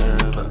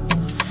forever.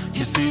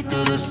 You see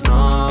through the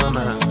storm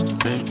and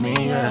take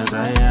me as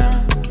I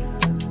am.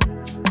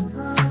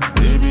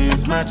 Baby,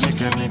 it's magic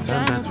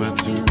anytime that we're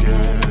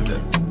together.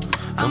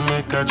 I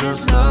make I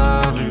just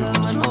love you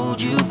and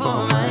hold you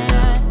for my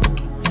hand.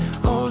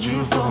 Hold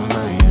you for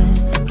my hand.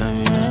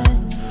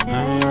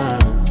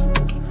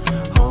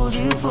 Hold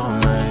you for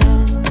my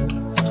hand.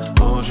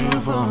 Hold you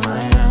for my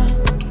hand.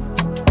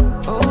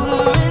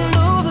 Over and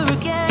over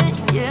again,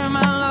 yeah,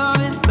 my love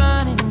is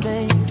burning,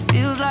 babe.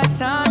 Feels like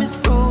time is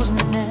frozen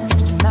and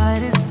the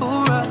night is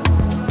for us.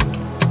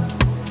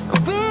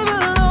 We're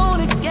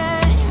alone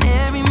again,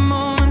 every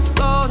moment's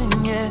golden,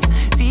 yeah.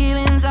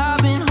 Feelings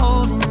I've been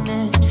holding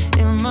in,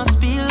 it must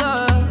be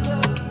love.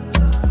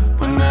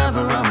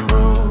 Whenever I'm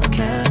broke,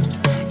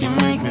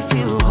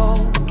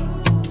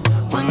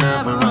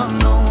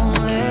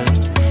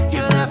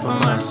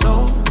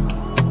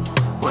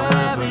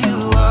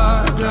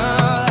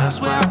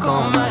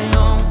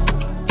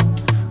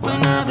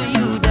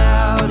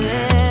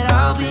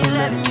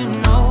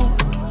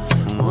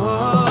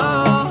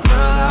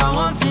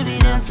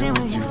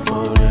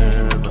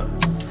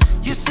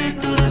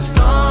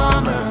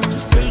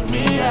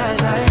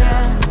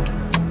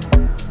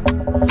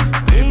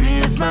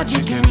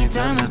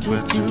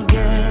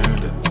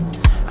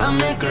 I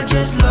make her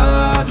just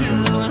love you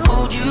and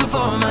hold you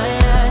for my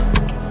hand,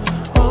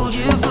 hold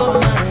you for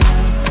my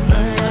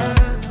hand.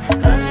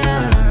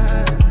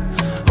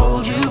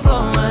 Hold you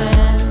for my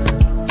hand,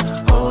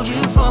 hold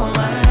you for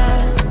my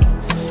hand,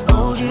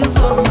 hold you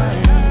for my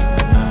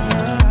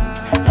hand,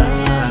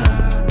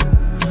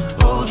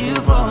 hold you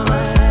for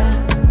my hand,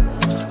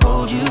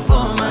 hold you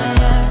for my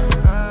hand.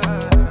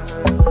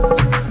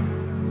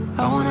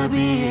 I wanna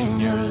be in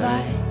your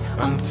light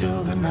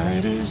until the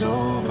night is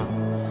over.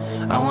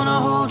 I wanna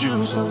hold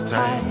you so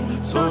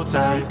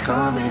tight,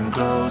 coming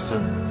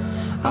closer.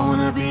 I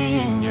wanna be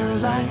in your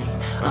light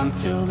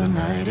until the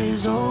night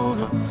is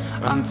over,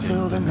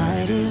 until the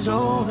night is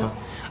over,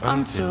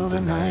 until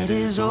the night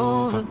is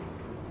over.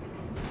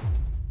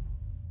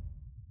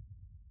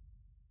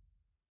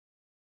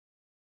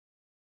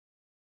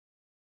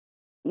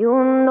 You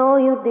know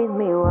you did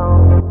me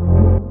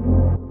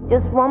wrong.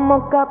 Just one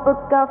more cup of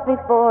coffee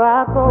before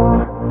I go.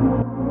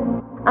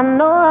 I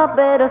know I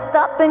better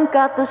stop and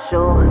cut the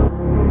show.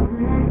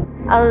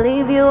 I'll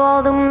leave you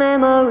all the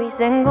memories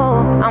and go.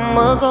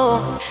 I'ma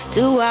go.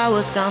 2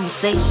 hours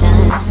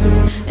conversation,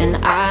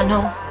 and I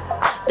know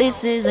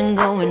this isn't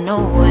going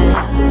nowhere.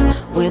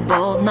 We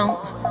both know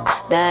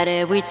that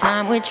every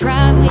time we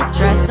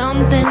try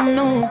something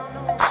new.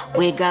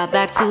 We got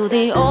back to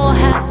the old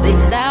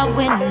habits that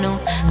we knew.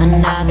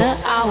 Another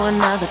hour,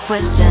 another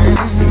question,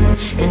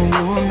 and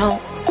you know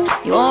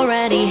you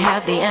already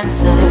have the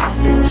answer.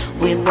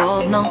 We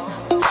both know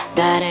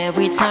that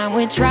every time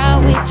we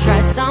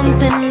try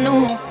something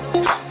new.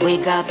 We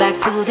got back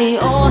to the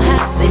old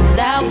habits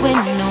that we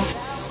knew.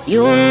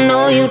 You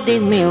know you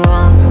did me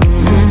wrong.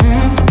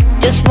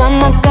 Just one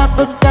more cup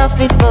of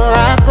coffee before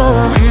I go.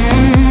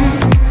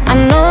 I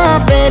know I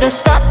better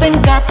stop and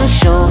cut the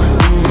show.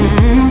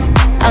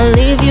 I'll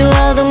leave you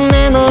all the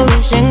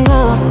memories and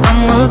go.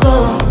 I'ma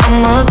go,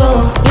 I'ma go.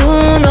 You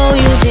know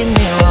you did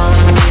me wrong.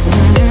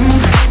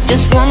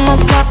 Just one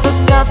more cup of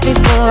coffee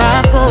before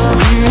I go.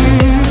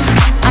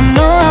 I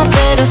know I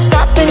better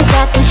stop and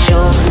cut the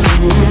show.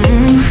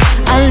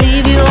 I'll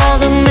leave you all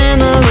the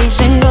memories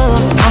and go.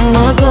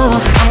 I'ma go,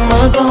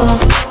 I'ma go.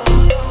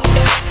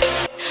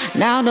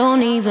 Now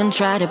don't even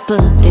try to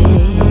put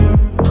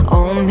it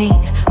on me.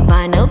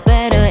 Find a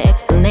better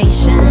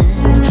explanation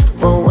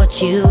for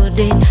what you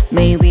did.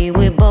 Maybe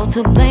we're both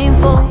to blame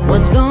for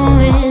what's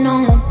going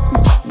on.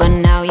 But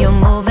now you're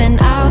moving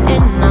out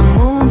and I'm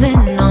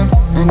moving on.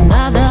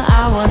 Another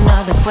hour,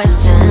 another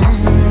question,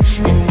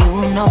 and you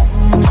know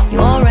you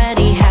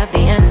already have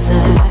the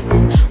answer.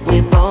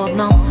 We both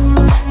know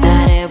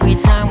that every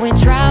time we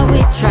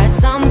tried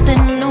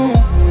something new.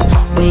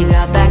 We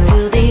got back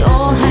to the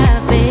old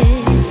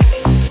habits.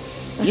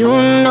 You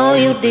know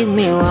you did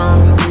me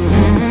wrong.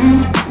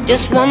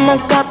 Just one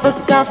more cup of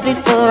coffee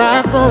before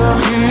I go.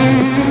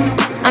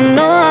 I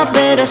know I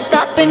better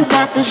stop and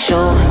cut the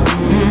show.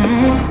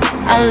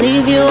 I'll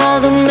leave you all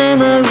the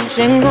memories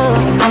and go.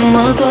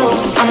 I'ma go,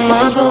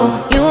 I'ma go.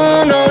 You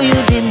know you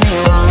did me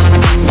wrong.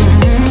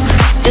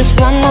 Just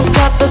one more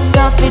cup of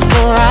coffee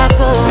before I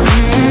go.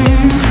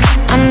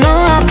 I know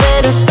I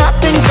better stop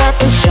and cut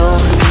the show.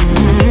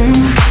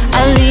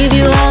 I'll leave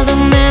you all the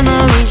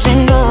memories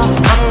and go.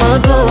 I'ma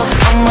go,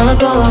 I'ma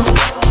go.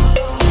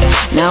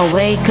 Now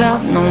wake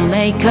up, no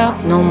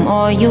makeup, no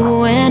more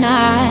you and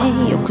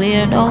I. You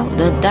cleared all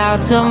the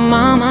doubts of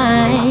my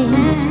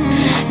mind.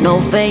 No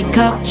fake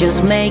up,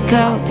 just make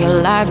up your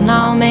life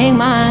now, make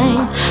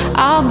mine.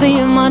 I'll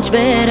be much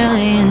better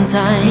in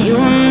time. You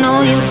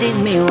know you did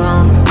me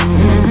wrong.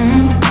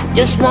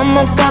 Just one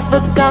more cup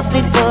of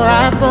coffee before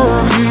I go.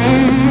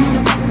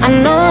 I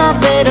know I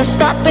better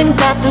stop and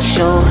cut the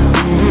show.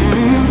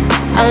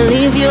 I'll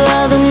leave you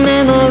all the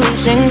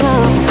memories and go.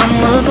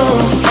 I'ma go,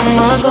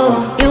 I'ma go.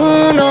 You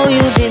know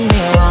you did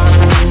me wrong.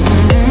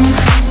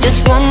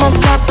 Just one more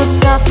cup of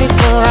coffee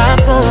before I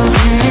go.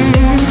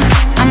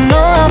 I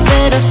know I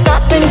better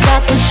stop and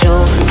cut the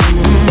show.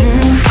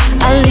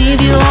 I'll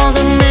leave you all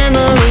the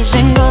memories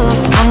and go.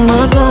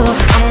 I'ma go,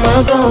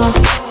 I'ma go.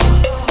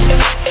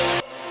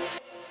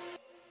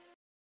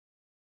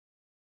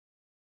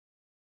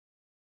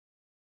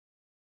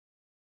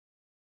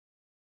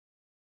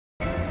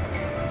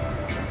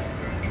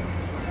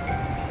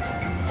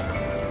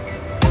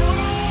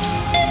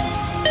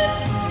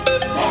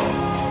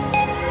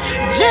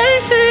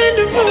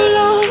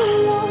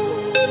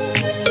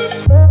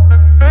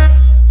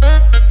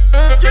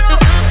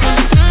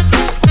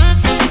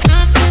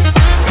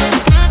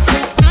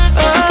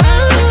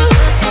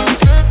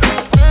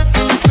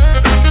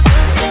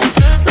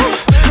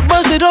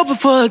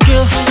 For a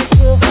gift,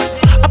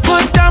 I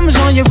put diamonds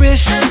on your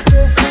wrist.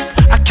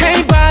 I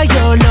can't buy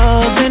your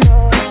loving,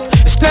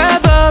 it's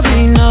never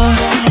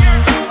enough.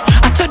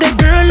 I took that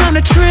girl on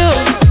a trip,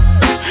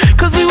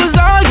 cause we was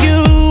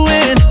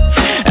arguing.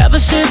 Ever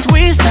since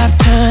we stopped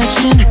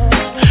touching,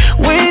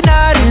 we're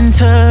not in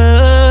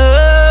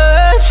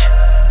touch.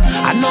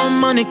 I know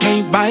money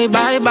can't buy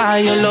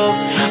your love.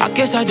 I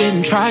guess I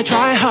didn't try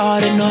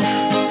hard enough.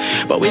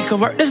 But we could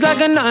work this like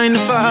a 9 to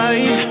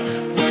 5.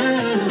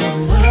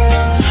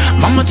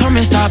 Mama told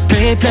me stop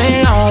play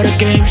all the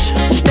games.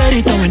 Stay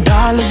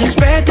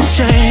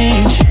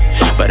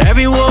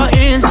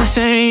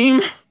same.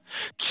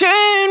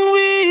 Can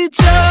we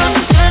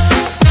just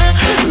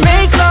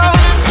make love?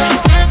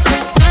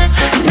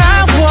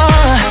 Not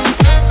war.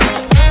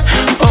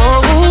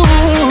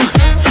 Oh,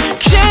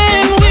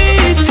 can we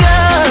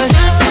just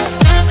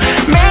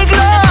make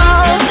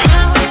love?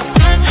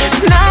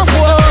 Not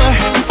war.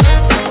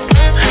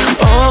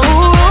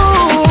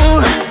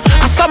 Oh,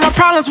 I solved my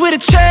problems with a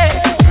check.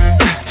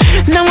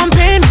 Now I'm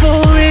paying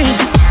for it.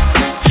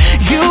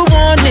 You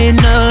wanted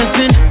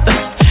nothing,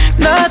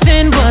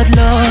 nothing but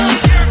love.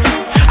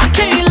 I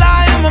can't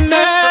lie, I'm a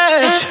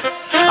mess.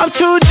 I'm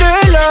too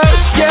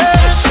jealous,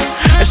 yes.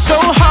 It's so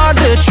hard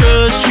to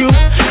trust you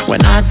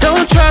when I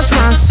don't trust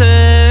myself.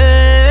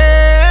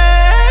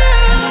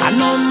 I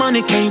know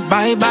money can't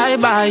buy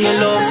your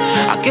love.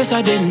 I guess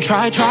I didn't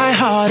try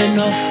hard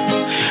enough.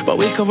 But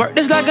we could work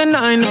this like a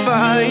 9 to 5.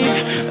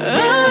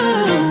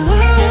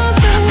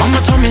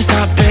 Mama told me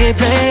stop, play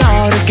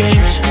all the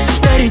games.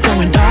 Steady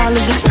throwing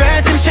dollars,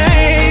 expecting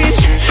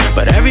change.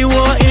 But every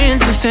war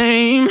ends the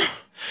same.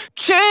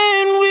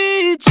 Can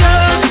we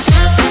just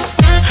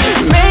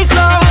make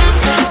love?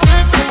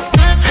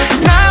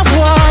 Not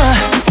war.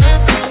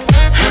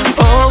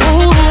 Oh,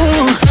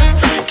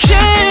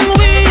 can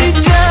we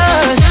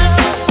just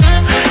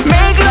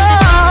make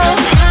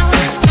love?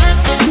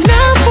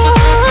 Not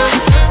war.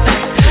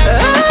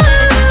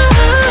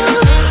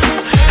 Oh,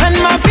 and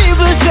my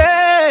people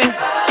say,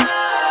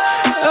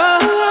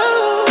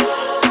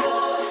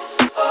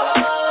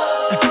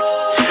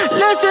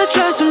 let's just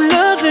try some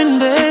loving,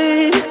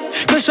 babe.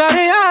 Cause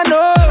shawty,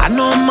 I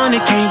know money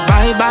can't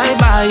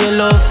buy your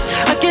love.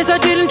 I guess I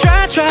didn't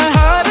try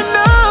hard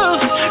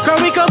enough. Girl,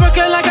 we could work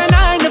it like a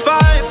 9 to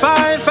 5.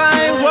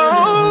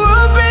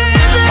 Whoa,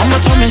 baby. Mama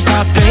told me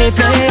stop, play